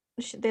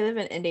 They live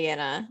in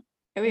Indiana,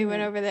 and we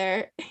went over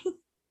there.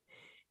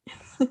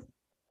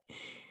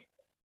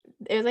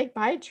 It was like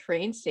by a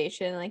train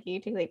station, like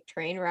you take like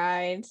train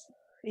rides.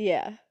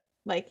 Yeah,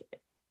 like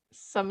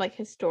some like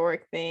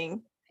historic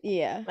thing.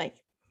 Yeah, like.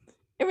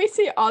 And we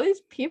see all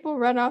these people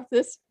run off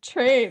this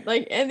train,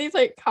 like in these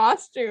like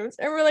costumes,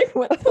 and we're like,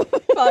 "What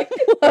the fuck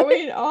is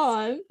going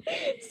on?"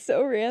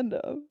 So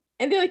random.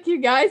 And they're like, "You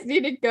guys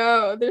need to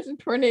go. There's a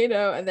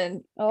tornado." And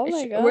then, oh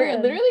my god, we're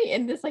literally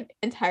in this like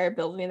entire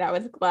building that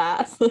was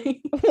glass.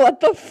 Like,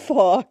 what the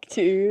fuck,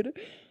 dude?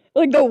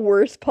 Like the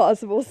worst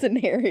possible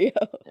scenario.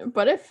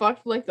 But it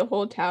fucked like the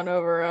whole town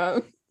over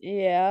up.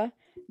 Yeah.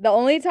 The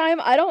only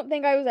time I don't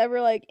think I was ever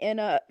like in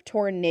a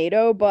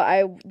tornado,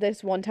 but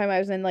this one time I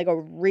was in like a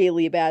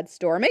really bad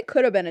storm. It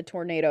could have been a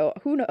tornado.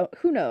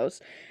 Who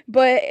knows?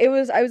 But I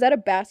was at a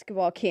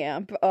basketball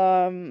camp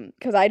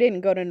cuz I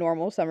didn't go to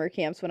normal summer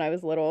camps when I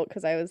was little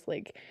cuz I was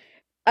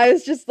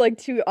just like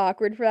too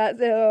awkward for that.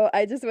 So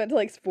I just went to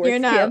like sports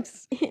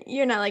camps.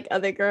 You're not like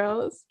other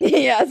girls.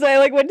 Yeah, so I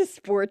like went to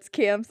sports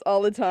camps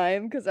all the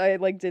time because I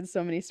like did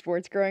so many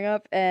sports growing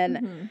up.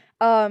 And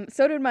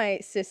so did my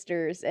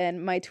sisters,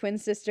 and my twin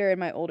sister and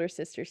my older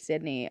sister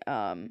Sydney.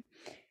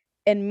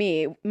 And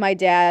me, my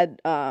dad,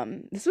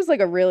 this was like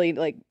a really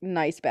like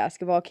nice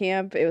basketball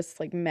camp. It was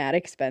like mad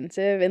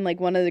expensive, and like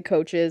one of the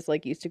coaches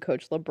like used to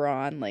coach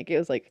LeBron. Like it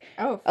was like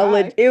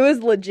it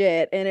was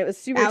legit, and it was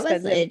super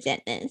expensive.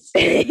 That was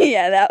legitness.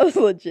 Yeah, that was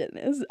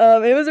legitness.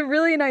 It was a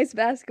really nice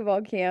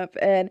basketball camp,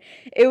 and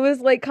it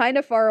was like kind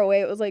of far away.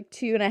 It was like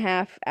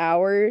 2.5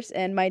 hours,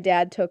 and my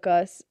dad took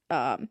us.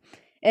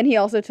 And he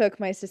also took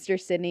my sister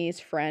Sydney's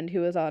friend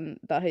who was on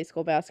the high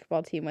school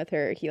basketball team with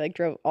her. He like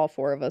drove all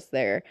four of us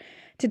there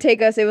to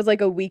take us. It was like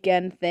a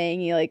weekend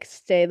thing. You like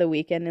stay the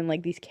weekend in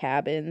like these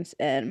cabins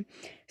and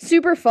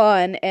super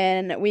fun.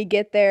 And we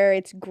get there,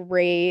 it's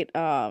great.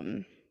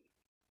 So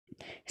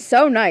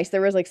nice. There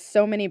was like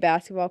so many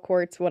basketball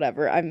courts,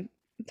 whatever. I'm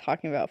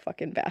talking about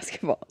fucking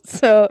basketball.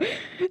 So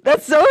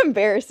that's so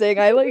embarrassing.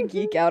 I like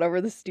geek out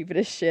over the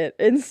stupidest shit.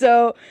 And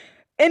so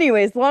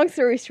anyways, long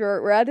story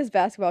short, we're at this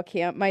basketball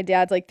camp. My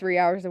dad's like 3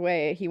 hours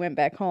away. He went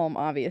back home,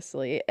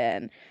 obviously,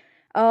 and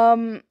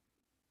um,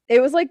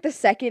 it was like the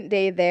second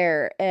day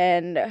there,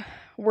 and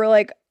we're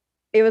like,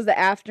 it was the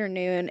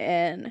afternoon,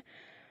 and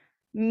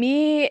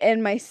me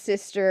and my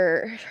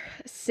sister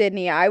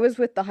Sydney, I was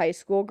with the high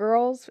school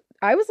girls.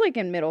 I was like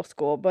in middle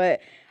school,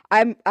 but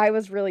I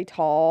was really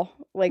tall,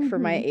 like for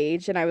my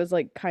age, and I was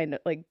like kind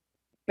of like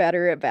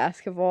better at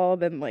basketball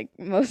than like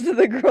most of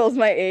the girls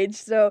my age.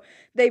 So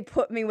they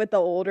put me with the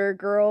older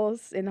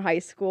girls in high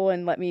school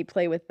and let me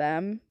play with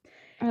them.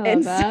 I love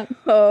And that.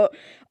 so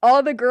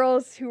all the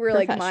girls who were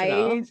like my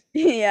Professional. age,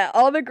 yeah,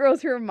 all the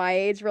girls who were my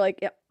age were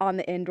like on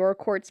the indoor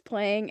courts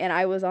playing, and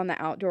I was on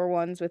the outdoor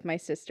ones with my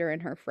sister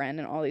and her friend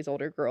and all these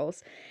older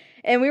girls.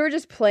 And we were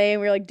just playing,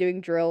 we were like doing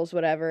drills,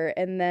 whatever.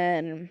 And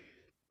then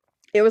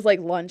it was like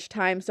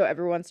lunchtime, so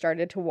everyone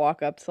started to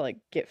walk up to like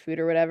get food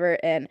or whatever.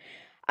 And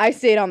I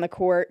stayed on the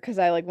court because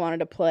I like wanted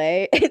to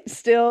play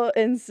still.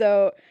 And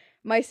so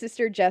my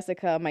sister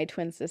Jessica, my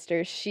twin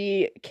sister,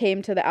 she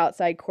came to the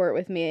outside court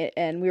with me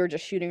and we were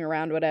just shooting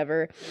around,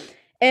 whatever.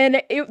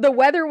 And the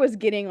weather was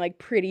getting like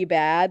pretty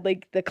bad.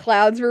 Like the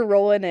clouds were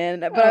rolling in,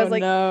 but I was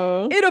like,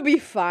 no. it'll be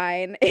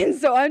fine. And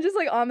so I'm just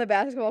like on the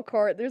basketball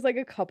court. There's like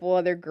a couple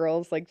other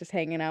girls like just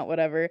hanging out,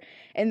 whatever.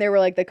 And there were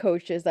like the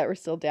coaches that were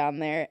still down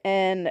there.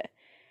 And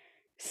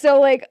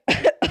so like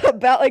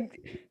about like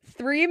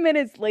 3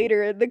 minutes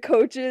later, the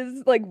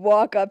coaches like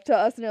walk up to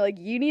us and they're like,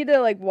 "You need to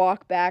like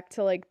walk back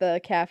to like the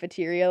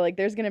cafeteria. Like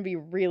there's gonna be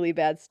really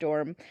bad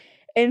storm."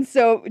 And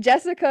so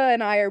Jessica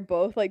and I are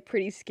both like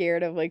pretty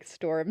scared of like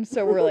storms,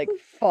 so we're like,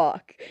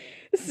 "Fuck."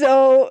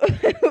 So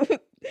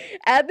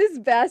at this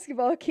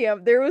basketball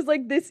camp, there was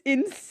like this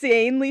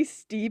insanely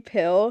steep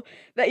hill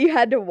that you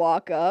had to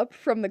walk up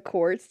from the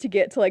courts to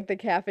get to like the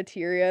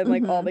cafeteria and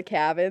like all the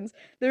cabins.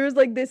 There was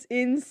like this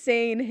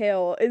insane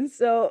hill. And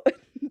so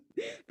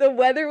the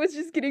weather was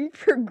just getting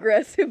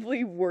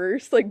progressively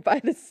worse like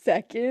by the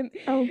second.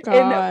 Oh And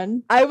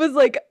god. I was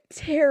like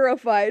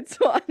terrified.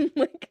 So I'm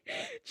like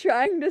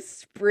trying to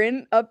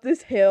sprint up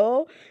this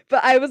hill,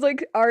 but I was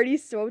like already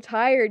so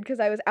tired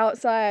because I was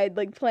outside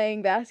like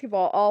playing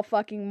basketball all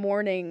fucking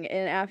morning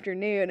and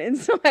afternoon. And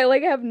so I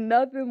like have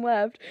nothing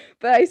left,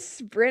 but I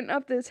sprint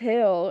up this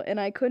hill and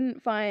I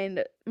couldn't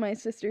find my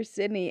sister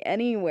Sydney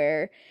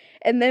anywhere.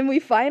 And then we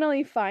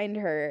finally find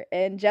her,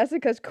 and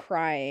Jessica's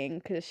crying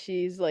because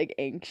she's like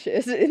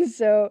anxious. And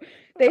so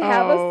they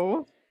have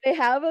us they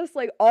have us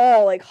like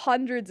all like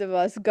hundreds of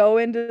us go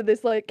into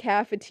this like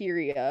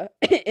cafeteria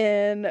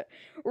and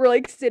we're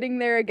like sitting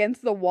there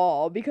against the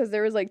wall because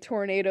there was like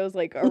tornadoes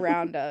like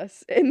around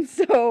us. And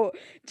so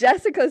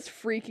Jessica's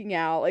freaking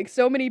out. Like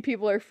so many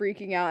people are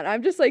freaking out. And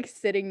I'm just like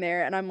sitting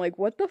there and I'm like,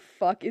 what the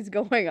fuck is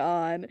going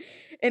on?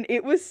 And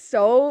it was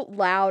so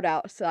loud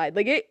outside.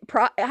 Like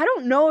I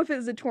don't know if it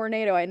was a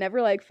tornado. I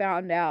never like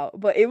found out,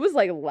 but it was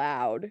like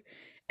loud.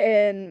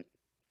 And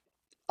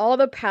all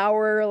the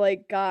power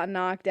like got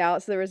knocked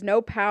out, so there was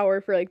no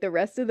power for like the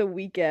rest of the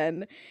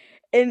weekend.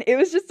 And it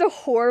was just a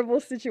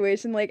horrible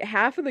situation. Like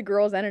half of the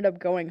girls ended up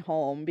going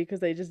home because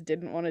they just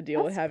didn't want to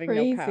deal with having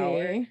no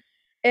power.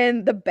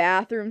 And the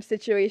bathroom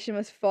situation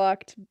was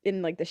fucked,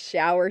 and like the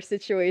shower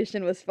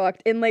situation was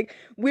fucked. And like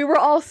we were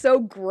all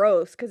so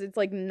gross because it's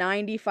like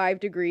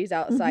 95 degrees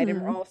outside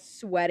and we're all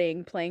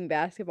sweating playing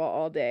basketball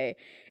all day.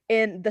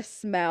 And the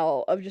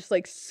smell of just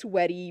like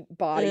sweaty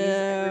bodies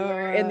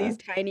everywhere in these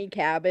tiny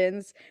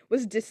cabins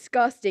was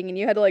disgusting. And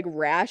you had to like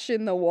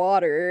ration the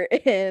water.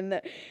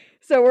 And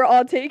so we're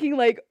all taking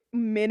like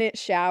minute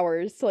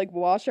showers to like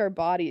wash our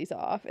bodies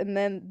off. And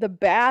then the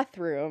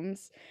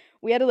bathrooms,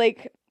 we had to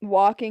like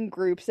walk in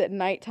groups at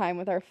nighttime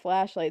with our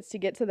flashlights to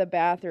get to the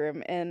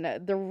bathroom.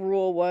 And the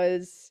rule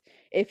was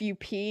if you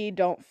pee,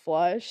 don't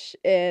flush,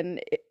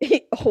 and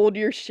hold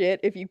your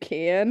shit if you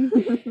can.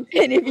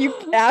 And if you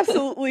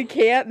absolutely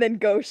can't, then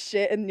go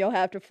shit and you'll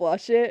have to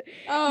flush it.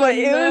 But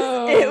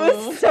it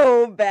was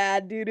so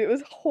bad, dude. It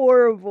was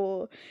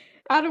horrible.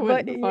 I'd have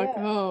went the fuck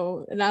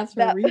home and asked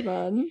for a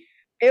refund.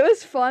 It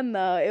was fun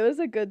though. It was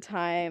a good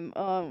time.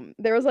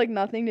 There was like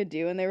nothing to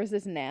do, and there was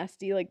this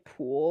nasty like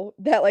pool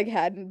that like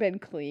hadn't been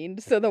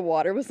cleaned, so the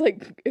water was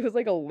like it was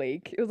like a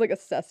lake. It was like a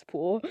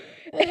cesspool.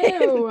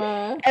 Ew.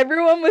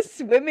 Everyone was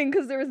swimming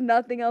because there was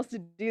nothing else to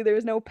do. There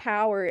was no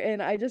power,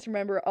 and I just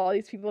remember all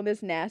these people in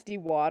this nasty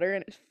water,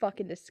 and it's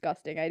fucking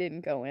disgusting. I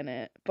didn't go in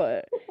it,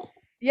 but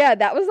yeah,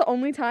 that was the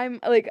only time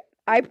like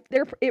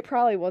it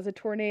probably was a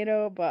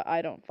tornado, but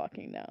I don't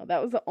fucking know. That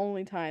was the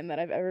only time that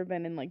I've ever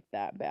been in like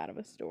that bad of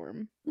a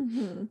storm.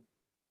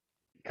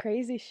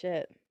 Crazy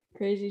shit.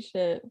 Crazy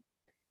shit.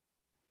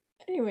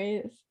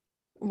 Anyways,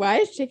 Why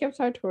is Jacob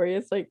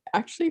Sartorius like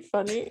actually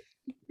funny?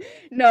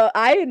 No,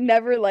 I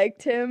never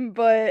liked him,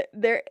 but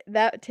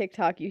that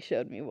TikTok you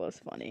showed me was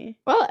funny.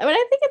 Well, when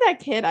I think of that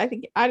kid, I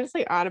think I just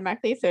like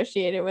automatically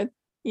associate it with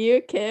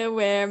you can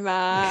wear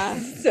my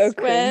so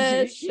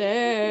cringy.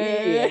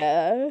 sweatshirt.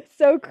 Yeah,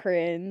 so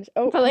cringe.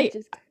 Oh, but like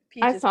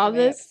Peach I is saw coming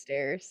this.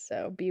 upstairs,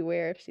 so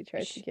beware if she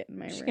tries to get in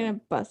my room. She's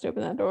gonna bust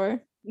open that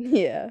door.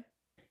 Yeah.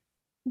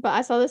 But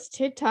I saw this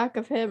TikTok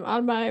of him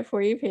on my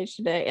For You page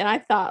today, and I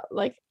thought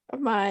like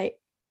my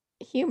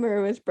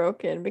humor was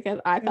broken because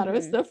I thought it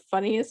was the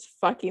funniest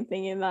fucking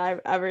thing that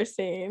I've ever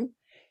seen.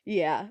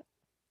 Yeah.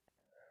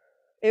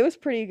 It was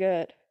pretty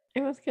good. It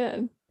was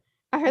good.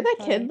 I heard that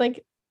kid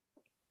like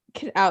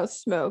could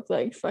outsmoke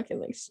like fucking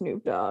like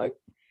Snoop Dogg.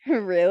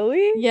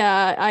 Really?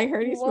 Yeah, I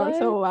heard he smokes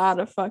a lot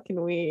of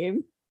fucking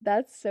weed.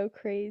 That's so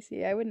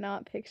crazy. I would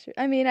not picture.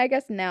 I mean, I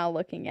guess now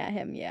looking at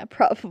him, yeah,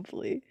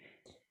 probably.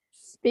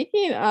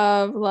 Speaking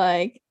of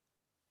like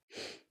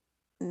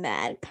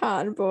mad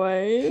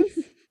convoys.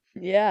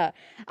 Yeah.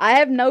 I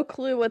have no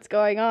clue what's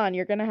going on.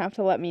 You're gonna have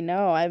to let me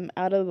know. I'm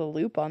out of the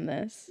loop on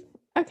this.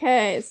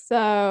 Okay,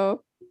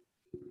 so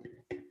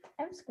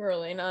I'm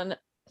scrolling on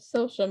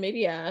social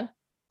media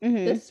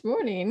this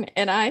morning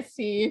and I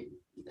see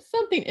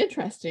something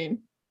interesting.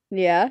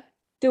 Yeah.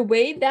 The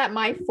way that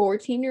my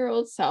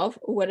 14-year-old self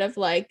would have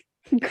like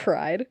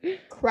cried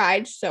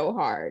so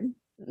hard.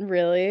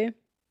 Really?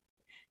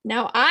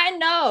 Now I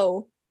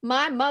know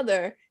my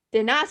mother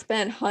did not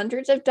spend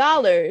hundreds of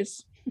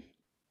dollars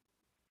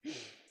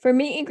for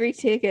meet and greet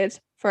tickets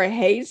for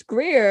Hayes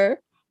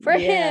Greer for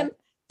him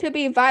to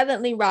be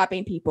violently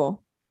robbing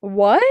people.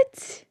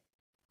 What?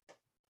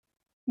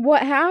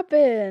 What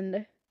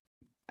happened?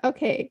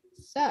 Okay,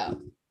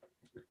 so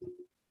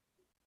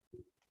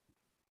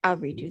I'll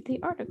read you the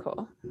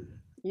article.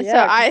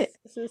 Yeah,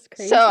 this is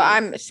crazy. So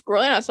I'm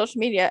scrolling on social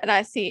media and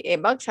I see a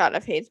mugshot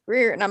of Hayes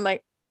Greer and I'm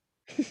like,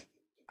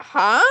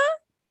 huh?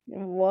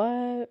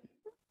 What?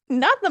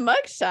 Not the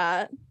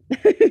mugshot.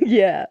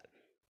 Yeah.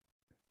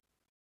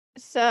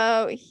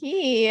 So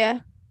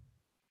he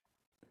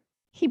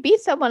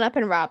beat someone up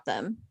and robbed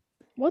them.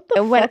 What the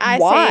fuck?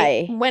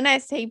 Why? When I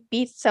say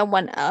beat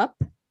someone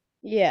up,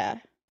 yeah,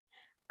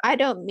 I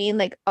don't mean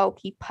like, oh,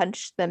 he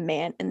punched the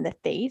man in the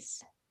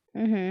face.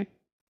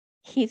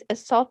 He's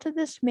assaulted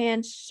this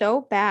man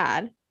so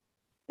bad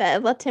that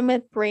it left him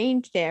with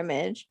brain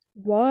damage.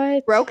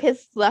 What? Broke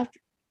his left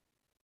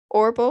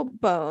orbital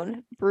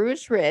bone,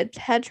 bruised ribs,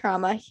 head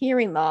trauma,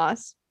 hearing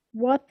loss.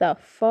 What the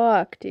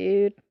fuck,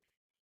 dude?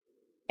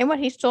 And what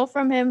he stole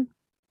from him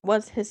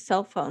was his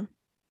cell phone.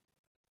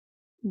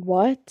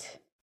 What?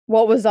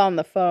 What was on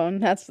the phone?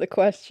 That's the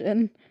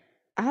question.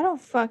 I don't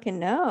fucking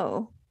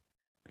know.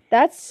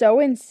 That's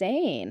so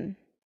insane.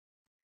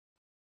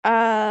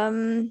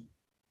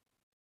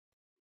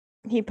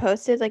 He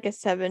posted like a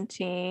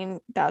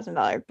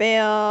 $17,000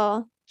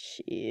 bail.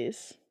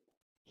 Jeez.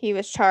 He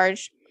was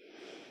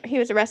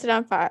arrested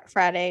on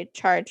Friday,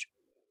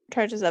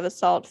 charges of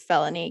assault,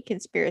 felony,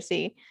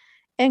 conspiracy,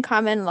 and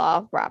common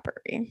law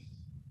robbery.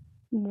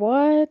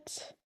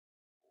 What?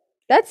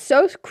 That's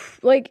so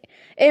like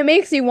it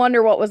makes you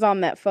wonder what was on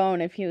that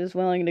phone if he was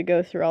willing to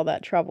go through all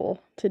that trouble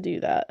to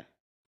do that.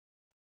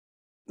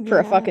 For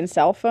a fucking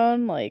cell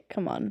phone? Like,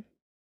 come on.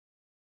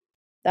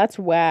 That's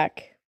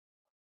whack.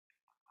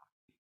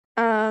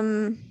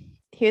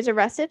 He was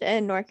arrested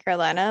in North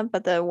Carolina,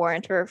 but the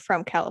warrants were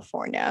from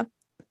California.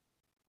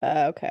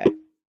 Okay.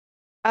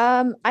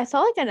 I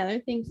saw like another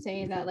thing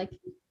saying that like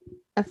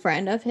a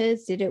friend of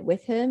his did it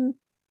with him.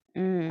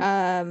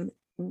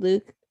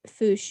 Luke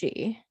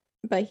Fushi,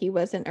 but he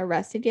wasn't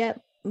arrested yet.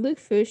 Luke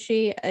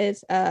Fushi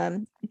is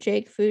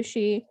Jake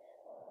Fushi.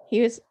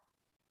 He was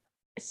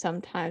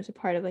sometimes a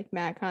part of like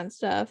MadCon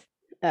stuff.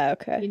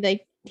 Okay.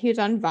 He was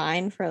on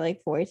Vine for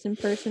like voice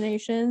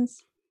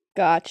impersonations.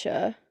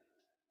 Gotcha.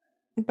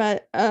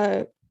 But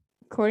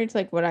according to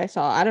like what I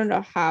saw, I don't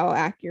know how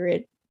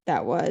accurate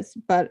that was,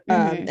 but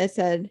it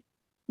said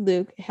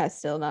Luke has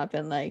still not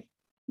been like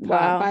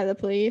caught by the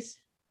police.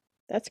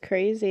 That's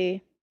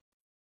crazy.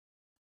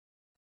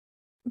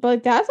 But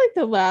like that's like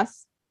the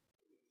last,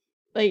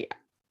 like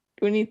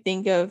when you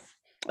think of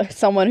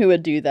someone who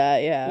would do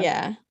that,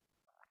 yeah.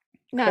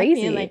 Not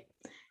crazy. Being like,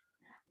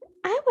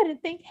 I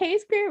wouldn't think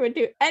Hayes Greer would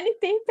do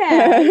anything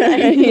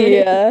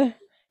bad.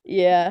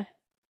 Yeah.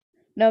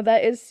 No,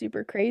 that is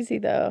super crazy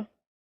though.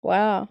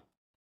 Wow.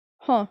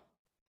 Huh.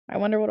 I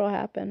wonder what'll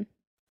happen.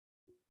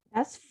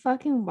 That's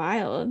fucking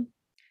wild.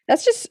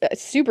 That's just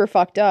super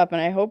fucked up,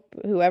 and I hope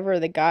whoever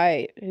the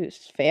guy whose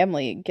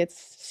family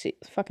gets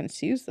fucking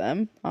sues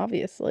them,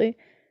 obviously.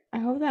 I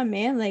hope that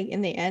man, like,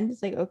 in the end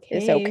is like, okay.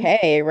 It's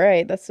okay,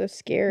 right? That's so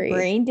scary.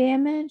 Brain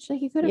damage?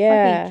 Like, you could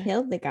have fucking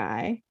killed the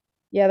guy.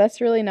 Yeah,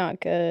 that's really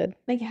not good.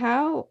 Like,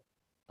 how?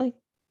 Like,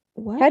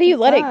 what? How do you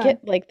let it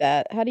get like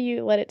that? How do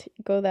you let it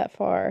go that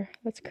far?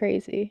 That's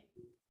crazy.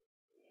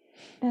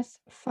 That's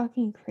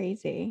fucking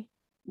crazy.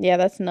 Yeah,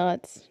 that's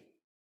nuts.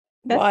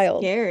 That's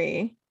wild.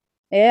 Scary.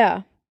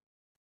 Yeah.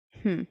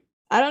 I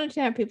don't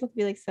understand how people can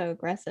be like so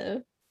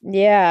aggressive.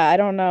 Yeah, I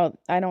don't know.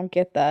 I don't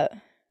get that.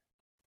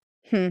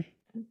 Hmm.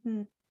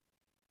 Mm-hmm.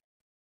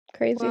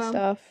 Crazy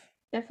stuff.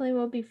 Definitely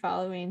will be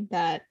following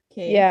that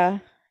case. Yeah.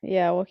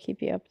 Yeah, we'll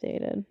keep you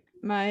updated.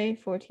 My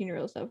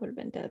 14-year-old self would have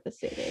been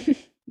devastated.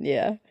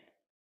 Yeah.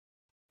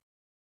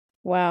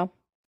 Wow.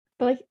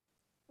 But like,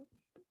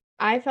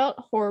 I felt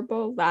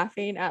horrible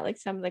laughing at like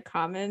some of the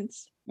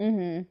comments.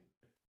 Mm-hmm.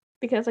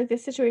 Because like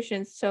this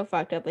situation is so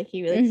fucked up. Like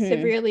he like Mm-hmm.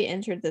 severely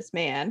injured this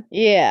man.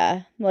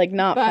 Yeah, like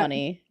not But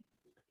funny.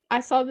 I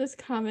saw this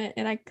comment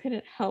and I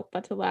couldn't help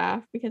but to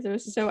laugh because it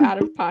was so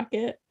out of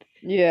pocket.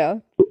 Yeah.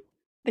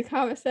 The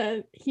comment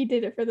said he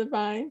did it for the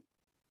vine.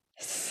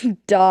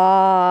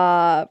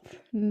 Stop.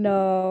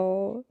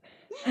 No.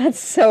 That's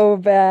so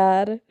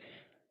bad.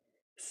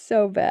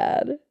 So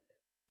bad.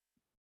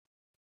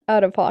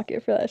 Out of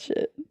pocket for that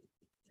shit.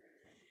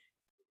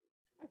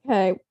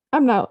 Okay,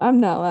 I'm not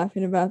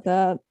laughing about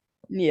that.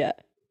 Yeah.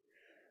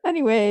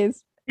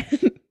 Anyways,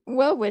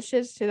 well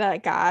wishes to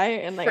that guy,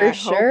 and like For I hope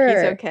he's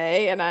sure.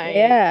 okay, and I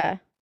Yeah.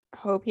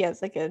 hope he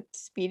has like a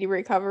speedy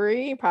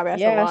recovery. He probably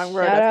has a Yeah, long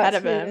road ahead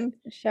of him.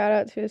 shout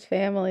out to his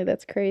family.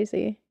 That's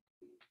crazy.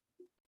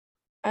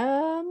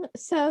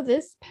 So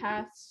this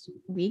past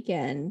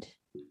weekend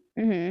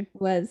Mm-hmm.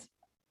 was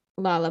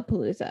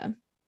Lollapalooza.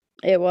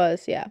 It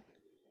was, yeah.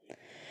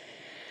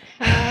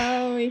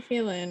 How are we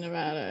feeling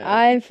about it?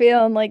 I'm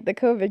feeling like the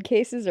COVID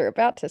cases are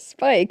about to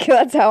spike.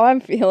 That's how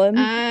I'm feeling.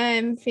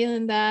 I'm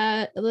feeling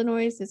that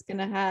Illinois is going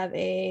to have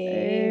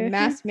a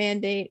mask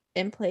mandate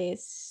in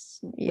place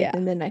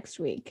within the next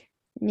week.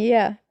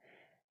 Yeah.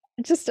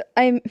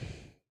 I'm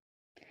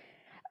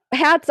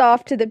hats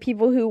off to the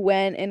people who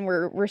went and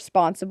were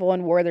responsible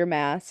and wore their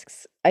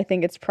masks. I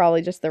think it's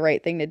probably just the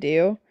right thing to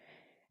do,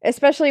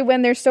 especially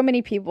when there's so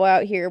many people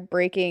out here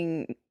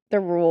breaking the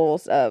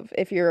rules of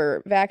if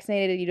you're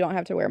vaccinated, you don't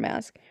have to wear a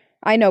mask.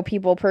 I know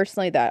people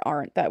personally that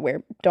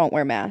don't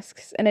wear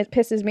masks, and it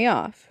pisses me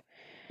off.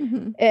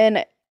 Mm-hmm.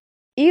 And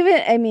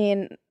even, I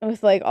mean,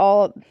 with like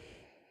all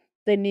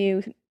the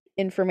new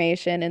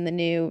information and the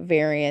new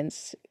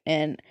variants,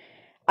 and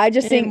I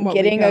just think what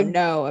getting we don't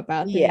know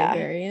about the new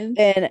variants,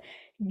 and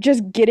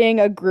just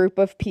getting a group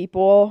of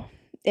people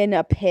in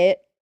a pit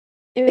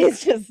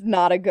is just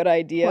not a good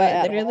idea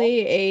at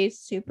literally all. a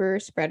super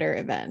spreader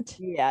event.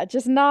 Yeah,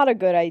 just not a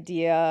good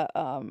idea.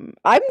 I'm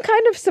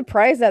kind of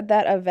surprised that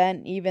that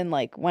event even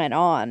like went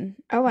on.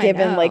 Oh, I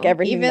given know. like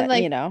everything even that,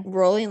 like you know.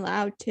 Rolling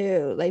Loud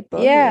too, like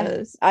both Yeah, of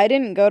those. I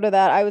didn't go to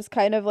that. I was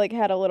kind of like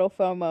had a little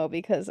FOMO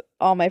because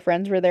all my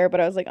friends were there, but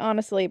I was like,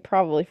 honestly,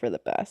 probably for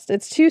the best.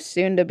 It's too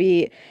soon to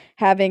be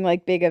having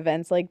like big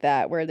events like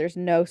that where there's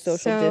no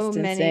social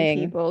distancing.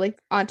 Many people like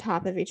on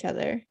top of each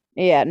other.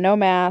 Yeah, no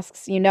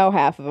masks. You know,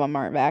 half of them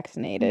aren't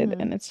vaccinated,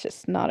 and it's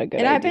just not a good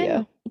idea. I've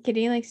been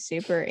getting like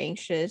super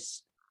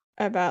anxious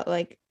about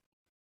like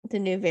the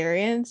new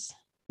variants.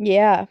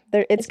 Yeah,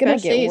 it's gonna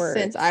get worse.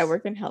 Since I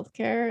work in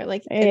healthcare.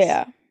 Like,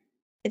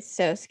 it's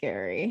so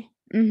scary.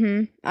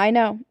 I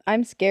know.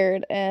 I'm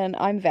scared, and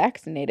I'm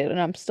vaccinated,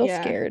 and I'm still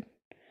scared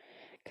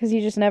because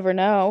you just never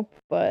know.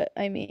 But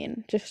I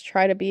mean, just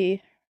try to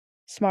be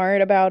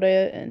smart about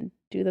it and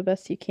do the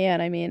best you can.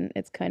 I mean,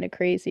 it's kind of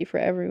crazy for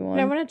everyone.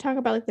 And I want to talk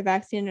about like the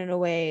vaccine in a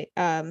way.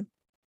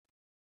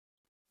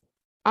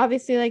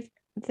 Obviously, like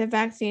the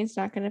vaccine's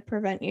not going to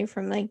prevent you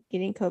from like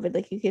getting COVID.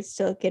 Like you could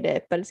still get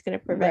it, but it's going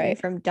to prevent you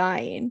from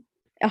dying.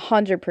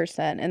 100%,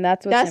 and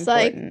that's what's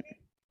important. Like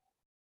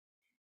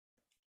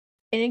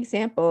an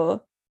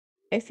example.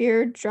 If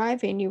you're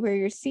driving, you wear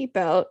your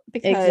seatbelt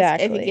because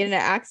if you get in an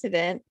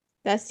accident,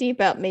 that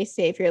seatbelt may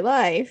save your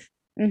life.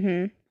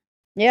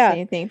 Yeah.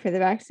 Same thing for the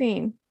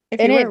vaccine. If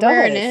you weren't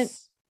wearing it,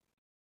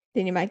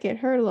 then you might get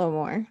hurt a little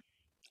more.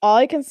 All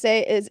I can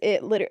say is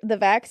the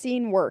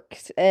vaccine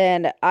works.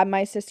 And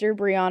my sister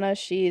Brianna,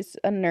 she's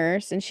a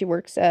nurse and she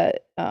works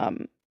at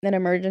an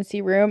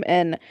emergency room,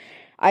 and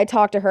I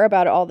talk to her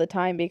about it all the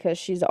time because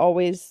she's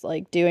always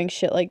like doing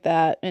shit like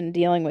that and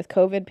dealing with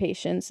COVID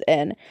patients.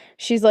 And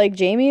she's like,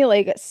 Jamie,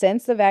 like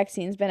since the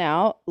vaccine's been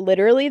out,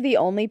 literally the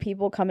only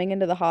people coming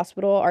into the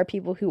hospital are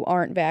people who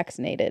aren't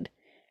vaccinated.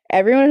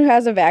 Everyone who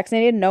has a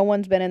vaccinated, no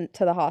one's been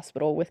into the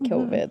hospital with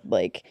COVID.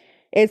 Like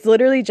it's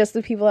literally just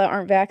the people that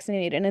aren't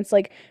vaccinated. And it's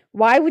like,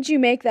 why would you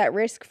make that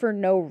risk for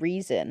no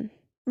reason?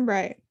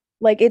 Right.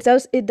 Like it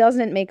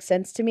doesn't make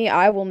sense to me.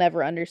 I will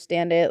never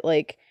understand it.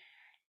 Like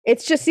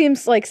it just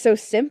seems like so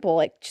simple.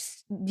 Like,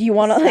 just do you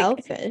want to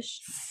like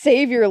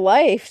save your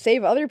life,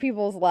 save other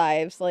people's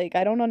lives? Like,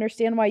 I don't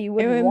understand why you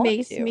wouldn't want to. What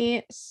makes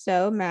me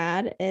so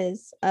mad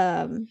is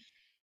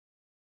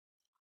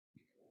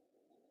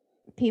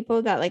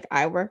people that like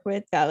I work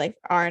with that like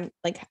aren't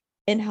like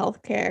in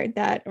healthcare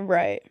that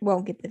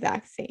won't get the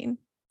vaccine.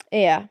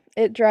 Yeah,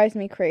 it drives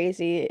me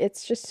crazy.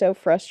 It's just so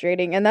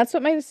frustrating. And that's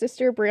what my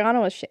sister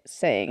Brianna was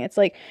saying. It's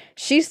like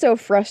she's so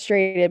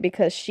frustrated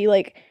because she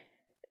like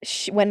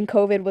when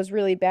COVID was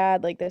really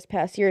bad, like this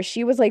past year,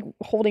 she was like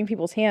holding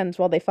people's hands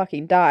while they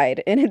fucking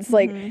died. And it's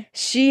like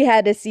she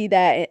had to see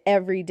that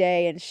every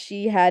day and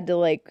she had to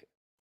like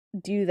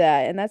do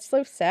that. And that's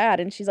so sad.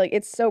 And she's like,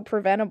 it's so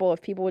preventable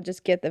if people would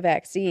just get the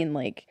vaccine.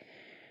 Like,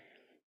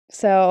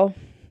 so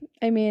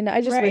I mean,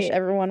 I just wish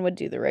everyone would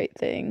do the right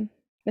thing.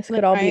 This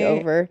could all be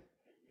over.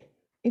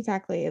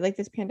 Exactly. Like,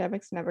 this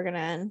pandemic's never gonna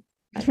end.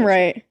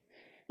 Right.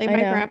 Like, my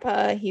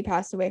grandpa, he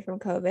passed away from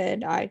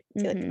COVID. I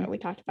feel like we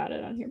talked about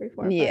it on here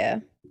before. Yeah.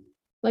 But,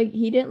 like,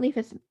 he didn't leave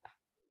his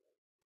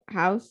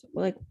house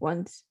like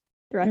once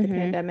throughout the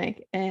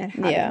pandemic, and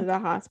had it to the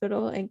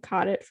hospital and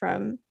caught it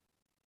from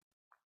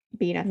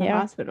being at the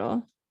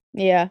hospital.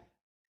 Yeah.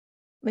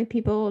 Like,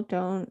 people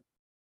don't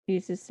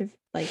use this,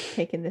 like,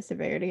 take in the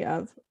severity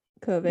of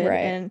COVID. Right.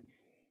 And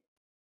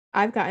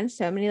I've gotten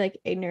so many like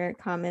ignorant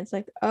comments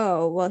like,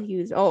 oh, well, he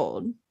was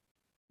old.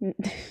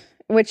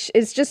 Which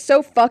is just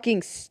so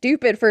fucking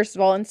stupid, first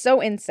of all, and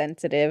so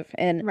insensitive.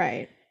 And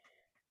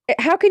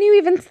how can you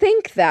even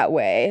think that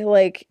way?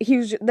 Like, he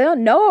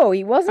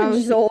wasn't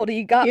just old.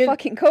 He got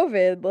fucking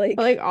COVID. Like,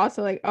 but like,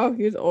 also like, oh,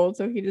 he was old,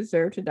 so he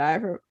deserved to die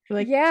from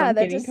from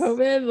getting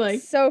COVID.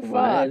 Like, so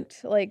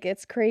fucked. Like,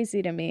 it's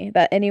crazy to me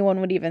that anyone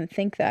would even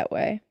think that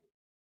way.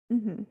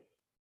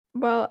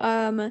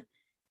 Well,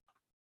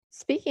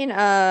 speaking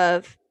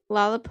of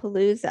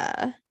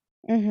Lollapalooza,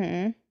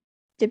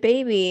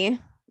 DaBaby,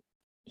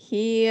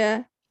 he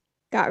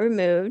got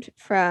removed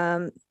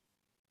from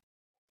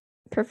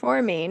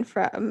performing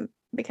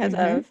because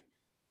of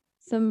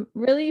some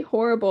really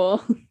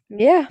horrible,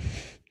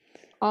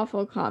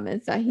 awful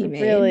comments that he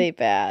made. Really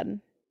bad,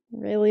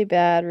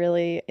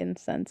 really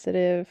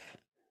insensitive.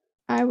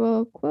 I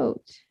will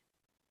quote,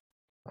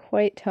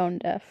 quite tone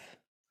deaf,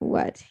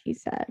 what he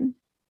said.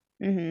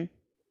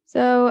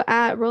 So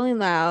at Rolling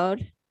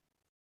Loud,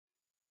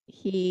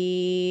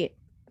 he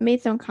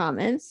made some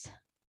comments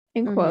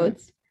in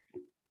quotes.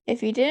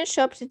 If you didn't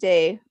show up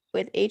today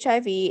with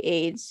HIV,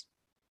 AIDS,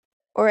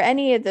 or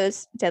any of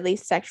those deadly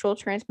sexual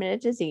transmitted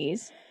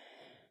disease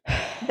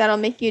that'll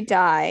make you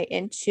die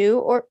in 2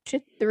 or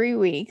 3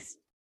 weeks,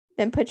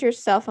 then put your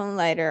cell phone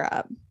lighter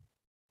up.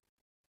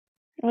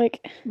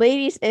 Like,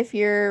 ladies, if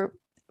your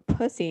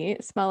pussy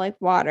smell like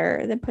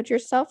water, then put your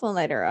cell phone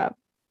lighter up.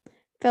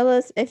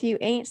 Fellas, if you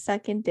ain't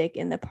sucking dick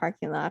in the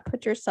parking lot,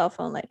 put your cell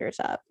phone lighters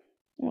up.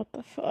 What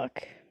the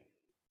fuck?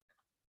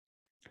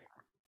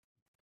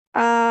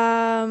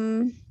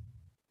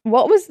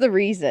 What was the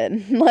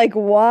reason? Like,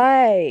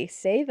 why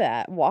say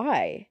that?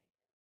 Why?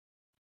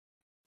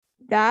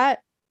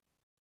 That,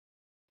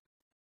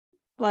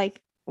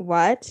 like,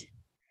 what?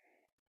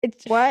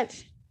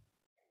 What?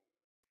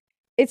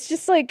 It's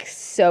just, like,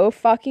 so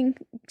fucking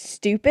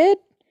stupid.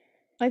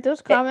 Like,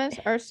 those comments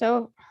are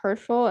so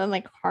hurtful and,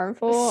 like,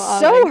 harmful.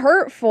 So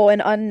hurtful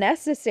and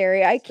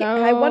unnecessary. I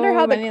wonder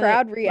how the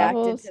crowd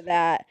reacted to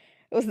that.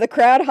 Was the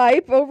crowd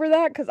hype over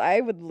that? Because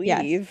I would leave.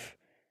 Yes.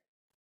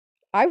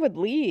 I would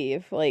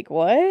leave. Like,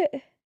 what?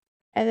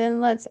 And then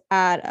let's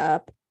add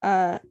up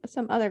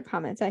some other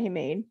comments that he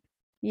made.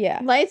 Yeah.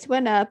 Lights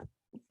went up,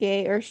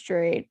 gay or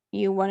straight.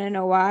 You want to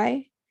know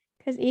why?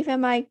 Because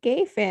even my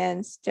gay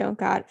fans don't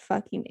got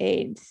fucking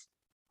AIDS.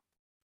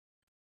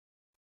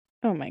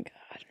 Oh my god.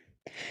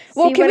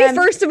 Well, can we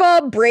first of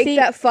all break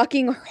that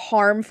fucking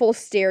harmful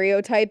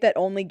stereotype that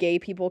only gay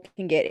people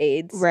can get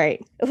AIDS?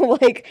 Right.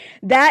 Like,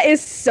 that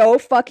is so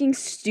fucking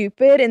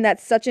stupid, and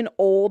that's such an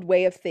old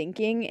way of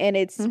thinking, and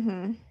it's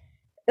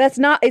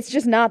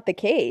just not the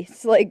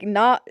case. Like,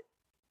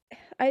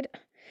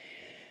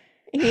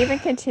 He even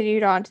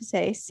continued on to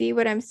say, see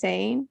what I'm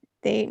saying?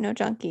 They ain't no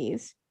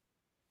junkies.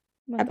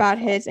 About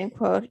his, in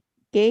quote,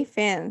 gay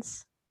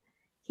fans.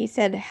 He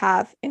said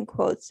have, in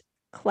quotes,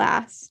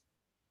 class.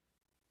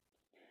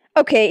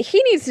 Okay,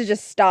 he needs to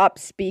just stop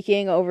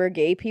speaking over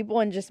gay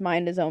people and just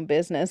mind his own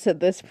business at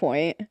this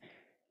point.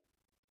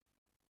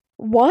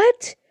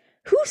 What?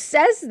 Who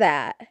says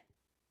that?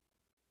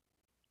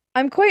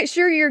 I'm quite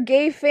sure your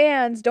gay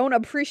fans don't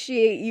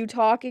appreciate you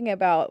talking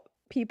about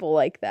people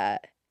like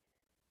that.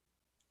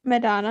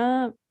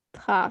 Madonna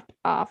popped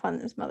off on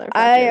this motherfucker.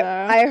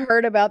 I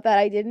heard about that.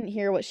 I didn't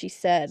hear what she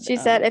said. She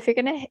said, if you're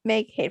gonna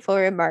make hateful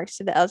remarks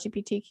to the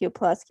LGBTQ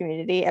plus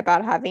community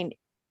about having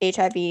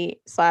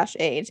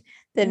HIV/AIDS,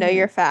 then know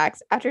your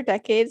facts. After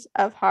decades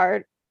of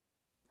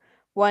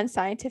hard-won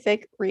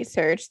scientific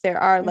research, there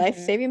are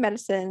life-saving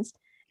medicines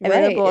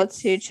available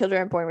to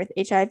children born with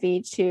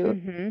HIV,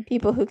 to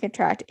people who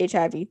contract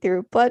HIV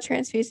through blood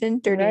transfusion,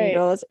 dirty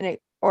needles,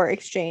 or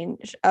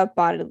exchange of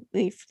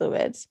bodily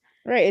fluids.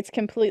 Right, it's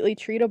completely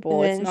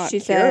treatable. It's not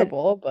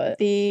curable, but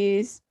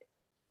these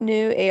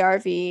new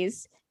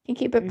ARVs can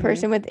keep a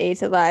person with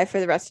AIDS alive for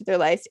the rest of their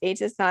lives.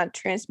 AIDS is not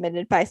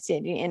transmitted by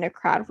standing in a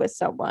crowd with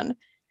someone.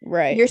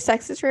 Right. Your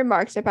sexist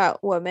remarks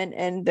about women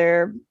and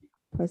their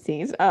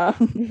pussies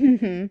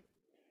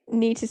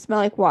need to smell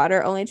like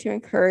water, only to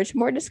encourage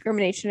more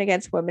discrimination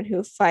against women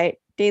who fight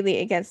daily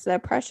against the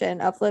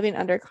oppression of living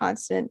under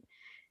constant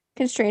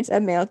constraints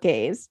of male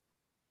gaze.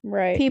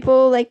 Right.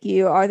 People like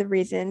you are the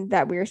reason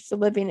that we're still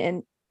living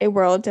in a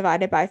world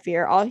divided by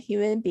fear. All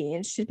human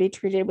beings should be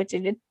treated with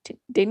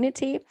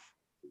dignity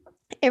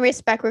and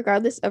respect,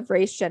 regardless of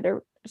race,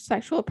 gender,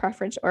 sexual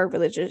preference, or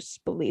religious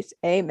beliefs.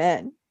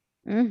 Amen.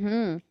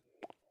 Well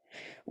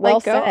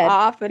like, said. Go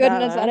off,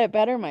 couldn't have said it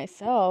better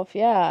myself.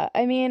 Yeah.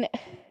 I mean,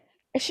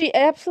 she's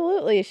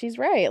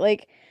right.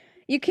 Like,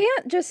 You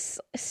can't just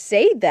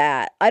say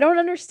that. I don't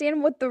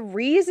understand what the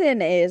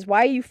reason is,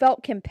 why you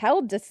felt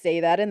compelled to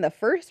say that in the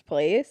first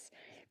place.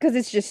 Because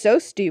it's just so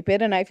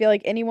stupid, and I feel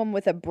like anyone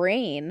with a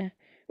brain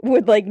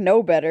would like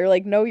know better,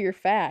 like know your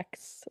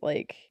facts.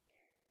 Like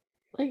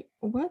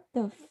what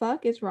the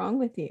fuck is wrong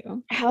with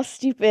you? how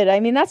stupid. I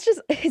mean,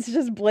 it's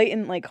just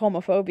blatant like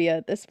homophobia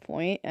at this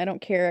point. I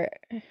don't care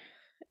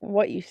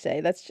what you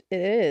say. It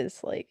is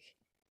like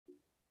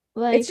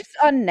it's just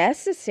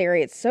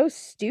unnecessary. It's so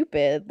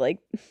stupid. Like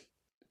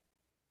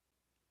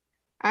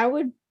I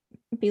would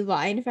be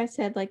lying if I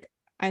said like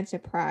I'm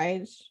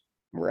surprised.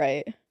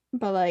 right.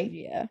 But like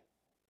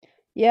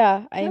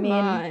yeah, I come mean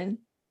on.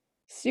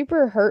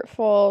 super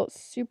hurtful,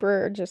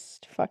 super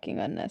just fucking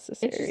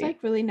unnecessary. It's just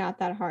like really not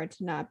that hard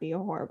to not be a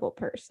horrible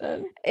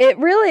person. It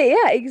really,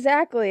 yeah,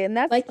 exactly. And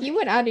that's like you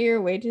went out of your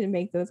way to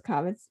make those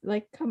comments.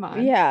 Like, come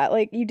on. Yeah,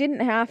 like you didn't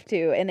have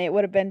to, and it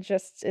would have been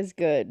just as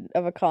good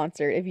of a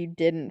concert if you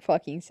didn't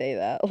fucking say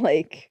that.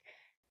 Like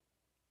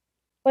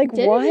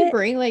didn't what? he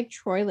bring like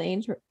Tory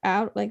Lanez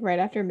out like right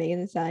after Megan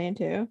Thee Stallion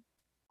too?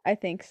 I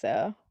think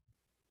so.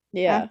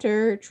 Yeah.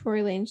 After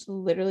Tory Lanez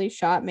literally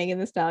shot Megan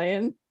Thee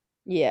Stallion.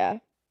 Yeah.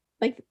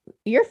 Like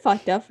you're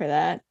fucked up for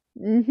that.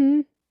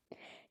 Mm-hmm.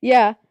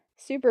 Yeah.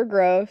 Super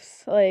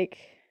gross. Like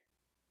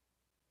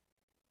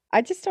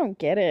I just don't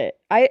get it.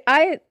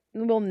 I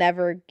will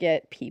never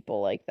get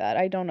people like that.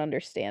 I don't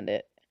understand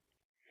it.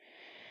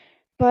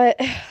 But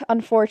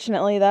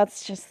unfortunately,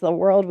 that's just the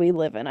world we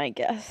live in, I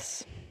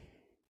guess.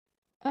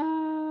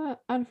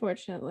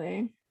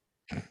 Unfortunately.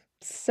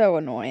 So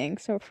annoying,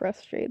 so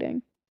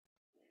frustrating.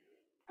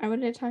 I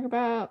want to talk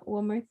about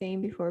one more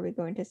thing before we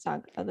go into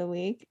Song of the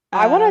Week.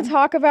 I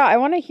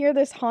want to hear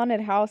this haunted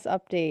house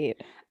update.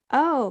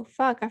 Oh,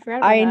 fuck, I forgot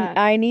about that.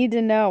 I need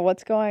to know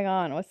what's going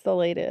on. What's the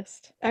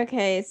latest?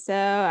 Okay, so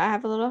I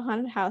have a little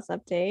haunted house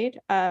update.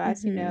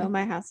 As you know,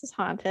 my house is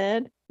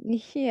haunted.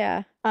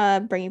 Yeah.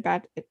 Bringing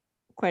back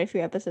quite a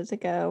few episodes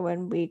ago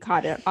when we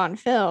caught it on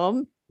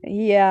film.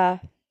 Yeah.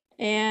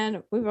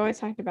 And we've always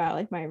talked about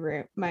like my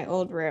room, my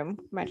old room,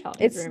 my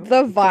childhood room.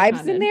 The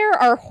vibes in there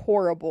are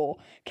horrible.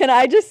 Can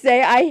I just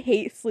say I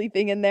hate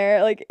sleeping in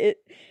there? Like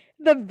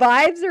the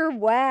vibes are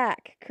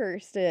whack,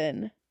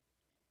 Kirsten.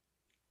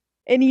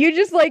 And you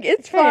just like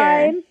it's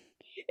fine.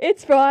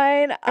 It's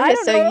fine.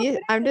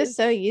 I'm just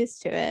so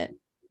used to it.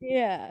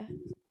 Yeah.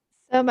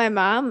 So my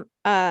mom,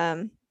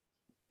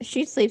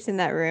 she sleeps in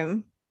that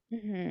room.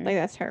 Mm-hmm. Like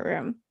that's her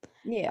room.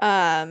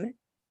 Yeah.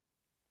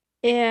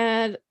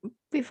 And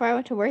before I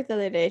went to work the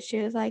other day, she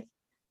was like,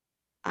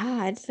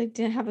 I just like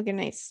didn't have a good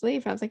night's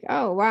sleep. I was like,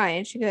 oh, why?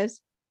 And she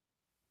goes,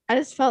 I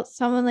just felt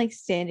someone like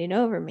standing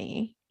over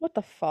me. What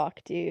the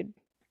fuck, dude?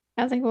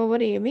 I was like, well, what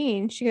do you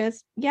mean? She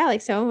goes, yeah,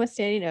 like someone was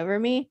standing over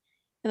me.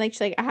 And like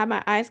she's like, I had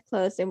my eyes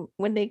closed, and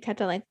when they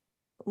kept on like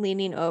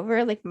leaning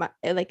over, like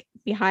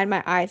behind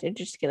my eyes, it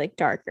just get like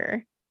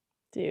darker.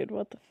 Dude,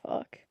 what the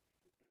fuck?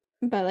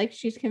 But like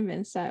she's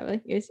convinced that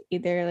like it was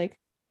either like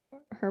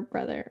her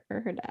brother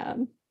or her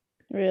dad.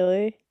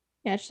 Really?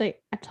 Yeah, she's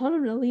like, I told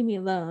him to leave me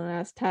alone. I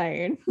was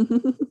tired.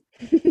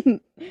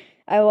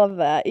 I love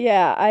that.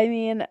 Yeah, I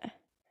mean,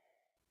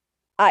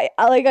 I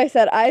like I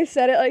said, I've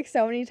said it like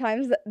so many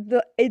times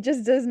that it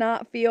just does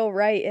not feel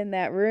right in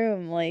that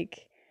room.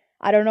 Like,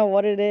 I don't know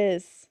what it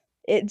is.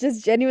 It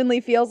just genuinely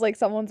feels like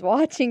someone's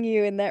watching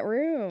you in that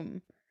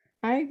room.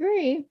 I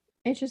agree.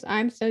 It's just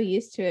I'm so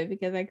used to it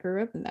because I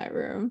grew up in that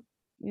room.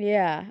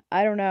 Yeah,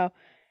 I don't know.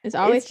 It's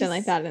always been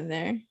like that in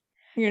there.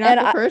 You're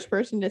not the first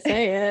person to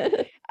say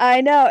it.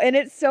 I know, and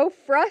it's so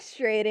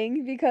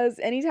frustrating because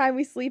anytime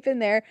we sleep in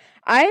there,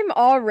 I'm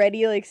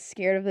already like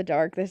scared of the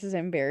dark. This is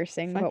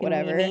embarrassing, but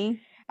whatever. Weenie.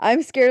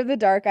 I'm scared of the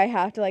dark. I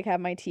have to like have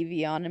my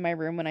TV on in my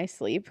room when I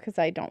sleep because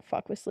I don't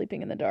fuck with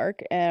sleeping in the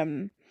dark.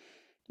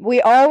 We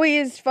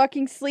always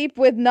fucking sleep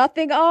with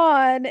nothing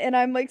on, and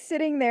I'm like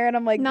sitting there and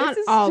I'm like, not this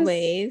is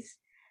always.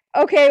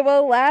 Okay,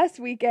 well, last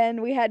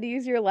weekend we had to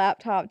use your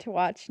laptop to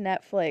watch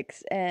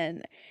Netflix,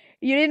 and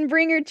you didn't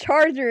bring your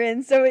charger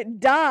in, so it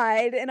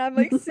died. And I'm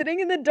like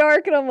sitting in the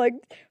dark, and I'm like,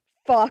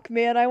 fuck,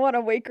 man, I want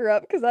to wake her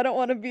up because I don't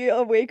want to be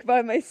awake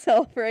by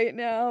myself right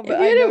now.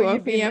 But I know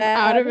you'd be mad.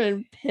 I would have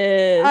been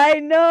pissed. I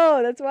know,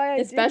 that's why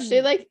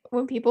especially like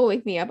when people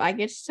wake me up, I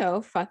get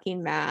so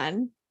fucking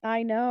mad.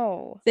 I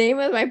know. Same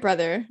with my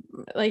brother,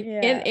 like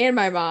and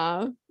my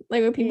mom.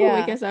 Like when people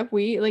wake us up,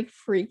 we like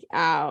freak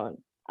out.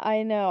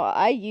 I know.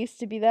 I used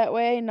to be that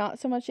way, not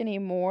so much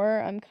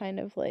anymore. I'm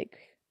kind of like,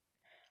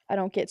 I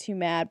don't get too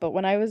mad, but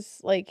when I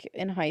was like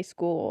in high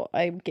school,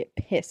 I'd get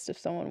pissed if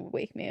someone would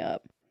wake me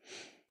up.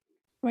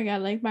 Oh my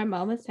god, like my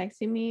mom was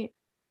texting me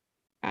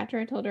after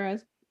I told her I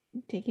was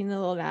taking the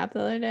little nap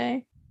the other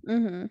day.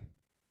 Mm-hmm.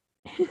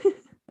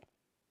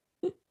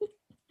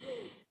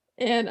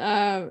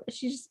 And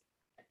she just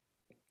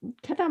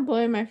kept on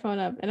blowing my phone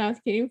up, and I was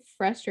getting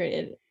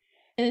frustrated.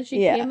 And then she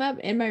came up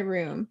in my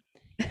room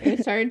and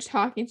started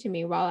talking to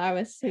me while I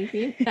was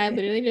sleeping. And I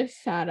literally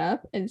just sat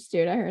up and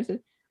stared at her and said,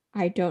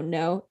 I don't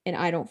know, and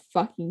I don't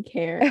fucking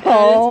care. And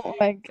oh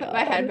my god. Put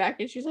my head back,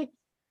 and she's like,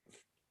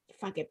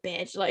 fucking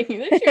bitch. Like, she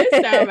was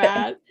so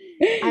mad.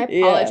 I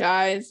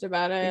apologized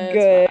about it.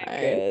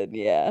 Good.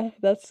 Yeah,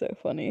 that's so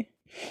funny.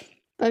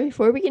 But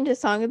before we get into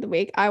Song of the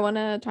Week, I want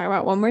to talk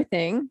about one more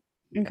thing.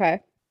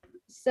 Okay.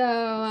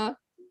 So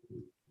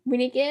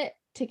when you get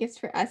tickets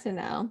for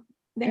SNL,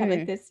 they have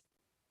like this,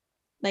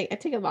 like a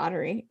ticket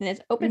lottery, and it's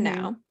open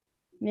now.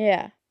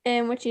 Yeah.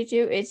 And what you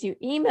do is you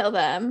email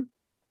them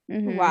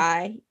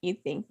why you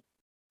think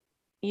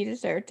you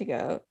deserve to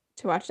go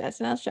to watch the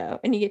SNL show,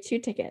 and you get 2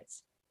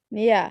 tickets.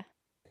 Yeah.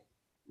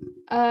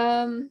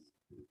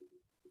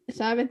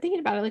 So I've been thinking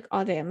about it like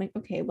all day. I'm like,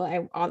 okay, well,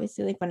 I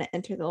obviously like want to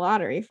enter the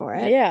lottery for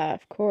it. Yeah,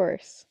 of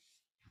course.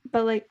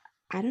 But like,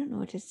 I don't know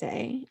what to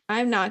say.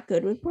 I'm not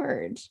good with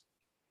words.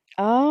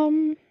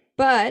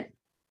 But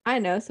I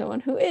know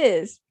someone who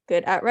is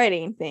good at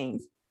writing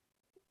things.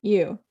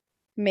 You.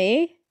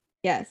 Me?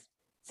 Yes.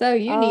 So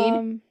you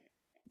need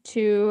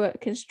to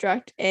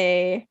construct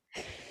a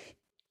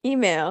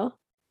email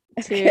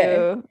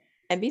to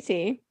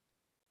NBC.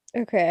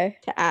 Okay.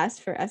 To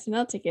ask for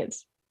SNL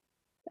tickets.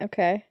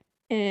 Okay.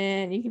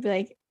 And you could be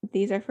like,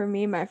 these are for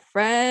me, my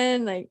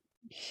friend. Like,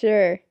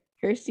 sure.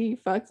 Kirsty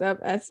fucks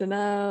up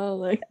SNL.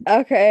 Like,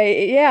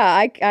 okay. Yeah,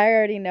 I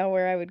already know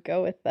where I would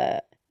go with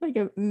that. Like,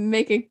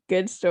 make a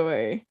good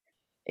story.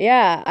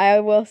 Yeah, I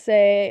will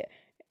say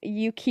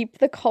you keep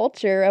the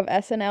culture of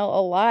SNL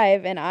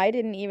alive, and I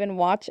didn't even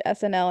watch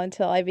SNL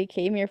until I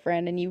became your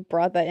friend, and you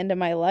brought that into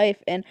my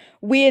life, and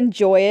we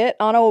enjoy it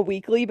on a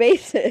weekly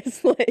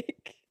basis.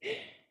 Like,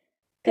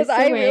 because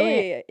I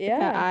really,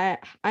 yeah,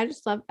 I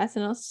just love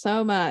SNL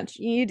so much.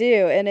 You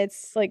do, and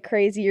it's like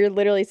crazy. You're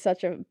literally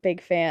such a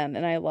big fan,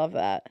 and I love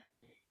that.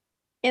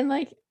 And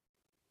like,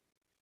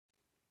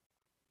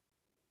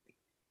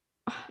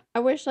 I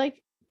wish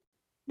like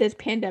this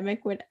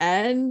pandemic would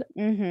end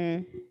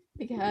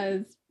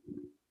because,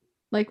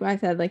 like I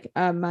said, like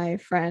my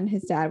friend,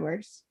 his dad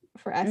works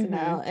for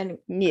SNL, and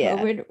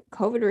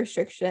COVID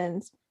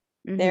restrictions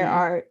there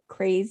are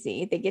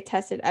crazy. They get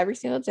tested every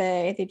single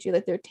day. They do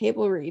like their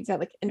table reads at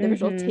like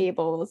individual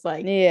tables,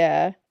 like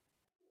and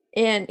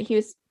he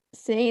was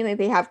saying like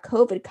they have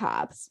COVID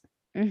cops.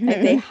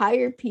 Like they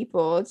hire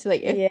people to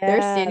like if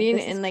they're standing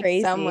in like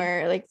crazy.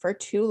 Somewhere like for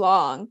too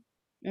long,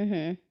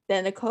 then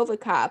the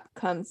COVID cop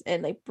comes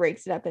and like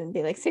breaks it up and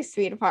be like 6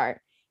 feet apart.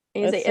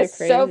 And he's like, it's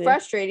so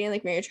frustrating,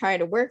 like when you're trying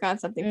to work on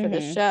something for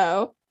the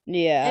show.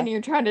 Yeah. And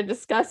you're trying to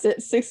discuss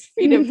it 6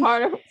 feet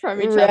apart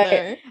from each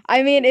other.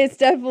 I mean, it's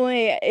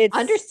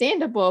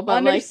understandable,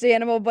 but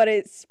but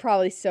it's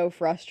probably so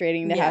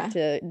frustrating to have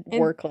to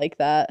work like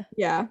that.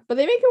 Yeah, but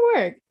they make it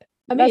work.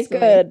 That's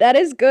good. That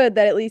is good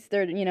that at least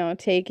they're,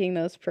 taking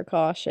those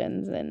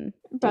precautions and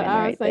doing the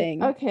right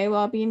thing. Okay,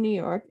 well, I'll be in New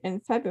York in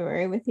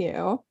February with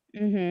you.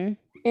 And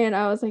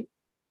I was like,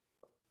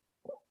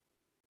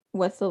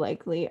 what's the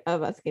likely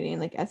of us getting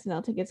like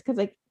SNL tickets? Because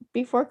like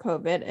before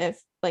COVID,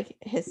 if like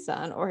his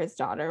son or his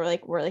daughter were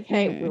like,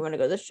 hey, we want to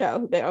go to the show,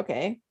 he'd be like,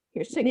 okay,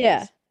 here's tickets.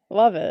 Yeah,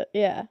 love it.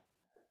 Yeah.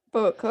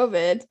 But with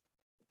COVID,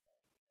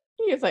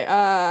 he was like,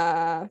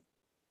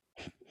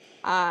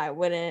 I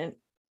wouldn't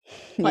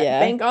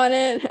bank on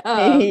it.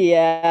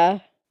 Yeah.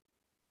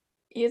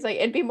 He's like,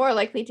 it'd be more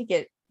likely to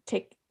get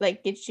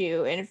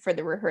you in for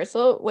the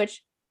rehearsal,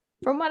 which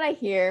from what I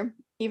hear,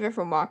 even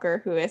from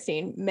Walker, who has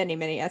seen many,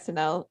 many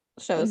SNL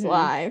shows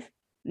live,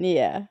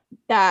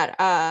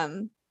 that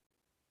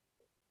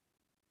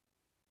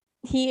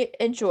he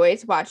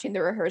enjoys watching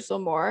the rehearsal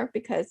more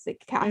because the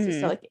cast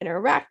is so like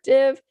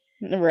interactive,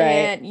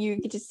 and you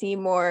get to see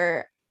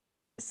more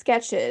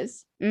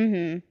sketches.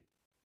 Yeah,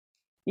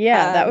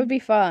 that would be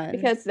fun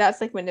because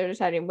that's like when they're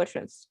deciding which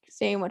ones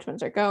staying, which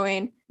ones are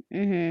going.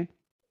 And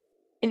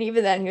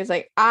even then, he was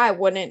like, I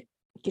wouldn't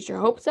get your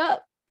hopes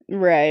up,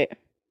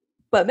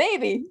 but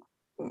maybe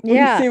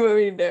we'll see what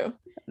we do.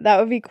 That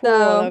would be cool.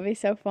 That would be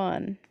so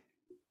fun.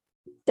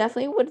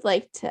 Definitely would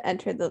like to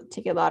enter the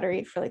ticket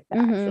lottery for like the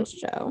actual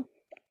show.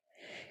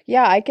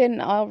 Yeah,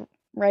 I'll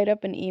write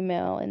up an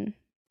email and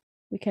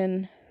we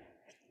can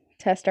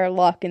test our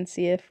luck and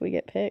see if we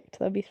get picked.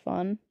 That'd be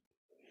fun.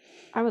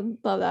 I would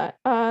love that.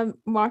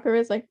 Walker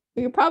is like,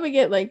 we could probably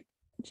get like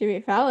Jimmy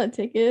Fallon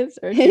tickets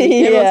or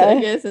Jimmy Kimmel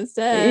tickets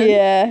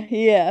instead.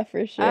 Yeah,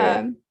 for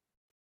sure.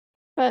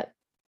 But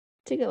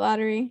ticket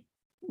lottery,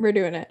 we're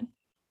doing it.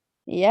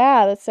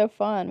 Yeah, that's so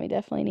fun. We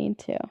definitely need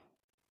to.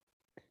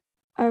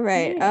 All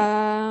right.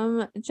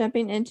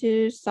 Jumping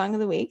into Song of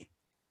the Week.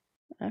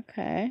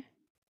 Okay.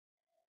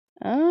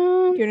 Do you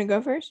want to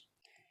go first?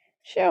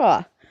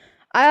 Sure.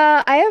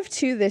 I have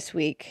 2 this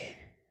week,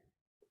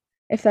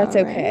 if that's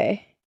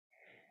okay.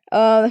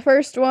 The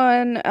first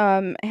one,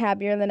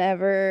 Happier Than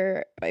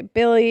Ever by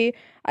Billie.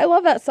 I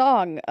love that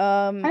song.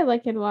 I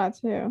like it a lot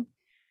too.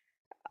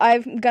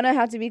 I'm gonna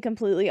have to be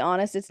completely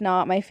honest, it's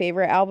not my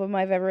favorite album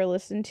I've ever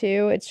listened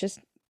to.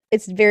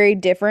 It's very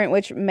different,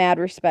 which mad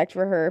respect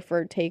for her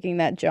for taking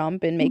that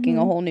jump and making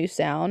a whole new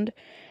sound.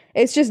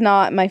 It's just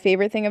not my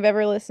favorite thing I've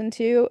ever listened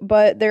to,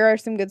 but there are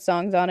some good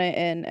songs on it,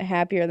 and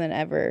Happier Than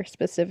Ever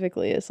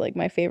specifically is like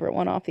my favorite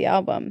one off the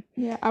album.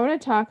 Yeah, I want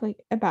to talk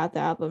like about the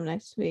album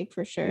next week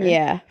for sure.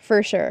 Yeah,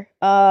 for sure.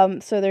 So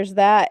there's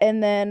that,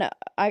 and then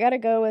I gotta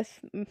go with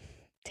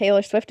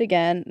Taylor Swift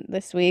again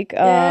this week.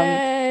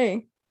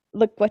 Yay!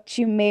 Look What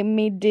You Made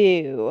Me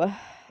Do.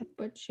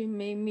 What You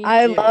Made Me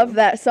I Do. love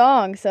that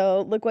song.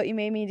 So Look What You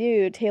Made Me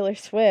Do, Taylor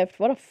Swift.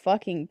 What a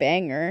fucking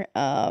banger.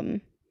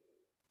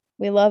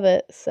 We love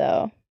it.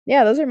 So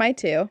yeah, those are my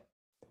two.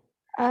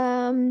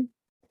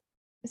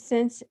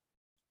 Since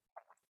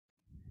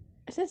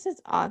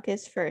it's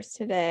August 1st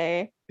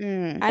today,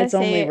 it's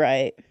only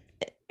right.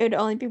 It would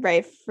only be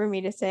right for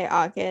me to say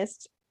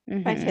August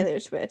by Taylor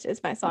Swift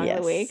is my song of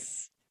the week.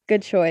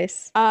 Good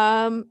choice.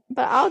 But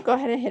I'll go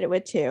ahead and hit it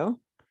with two.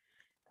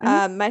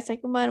 My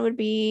second one would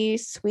be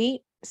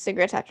Sweet,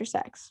 Cigarettes After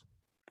Sex.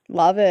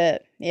 Love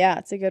it. Yeah,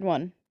 it's a good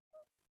one.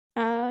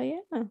 Yeah.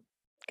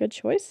 Good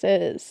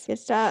choices. Good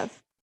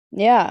stuff.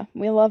 Yeah,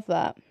 we love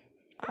that.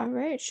 All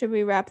right, should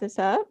we wrap this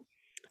up?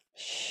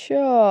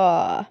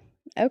 Sure.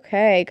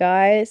 Okay,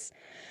 guys.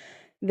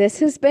 This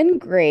has been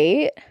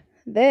great.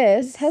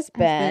 This has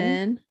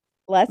been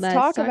Let's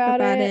Talk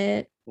About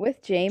It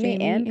with Jamie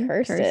and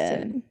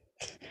Kirsten.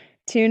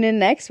 Tune in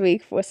next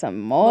week for some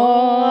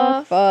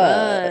more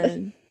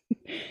fun.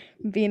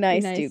 Be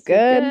nice, do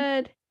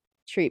good.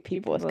 Treat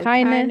people with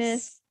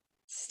kindness.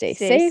 Stay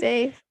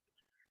safe.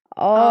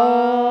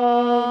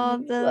 All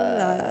the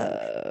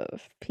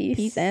love.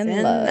 Peace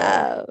and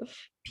love.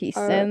 Peace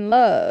and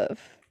love.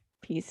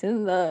 Peace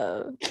and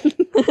love.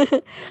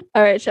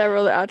 All right, shall I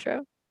roll the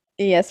outro?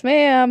 Yes,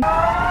 ma'am.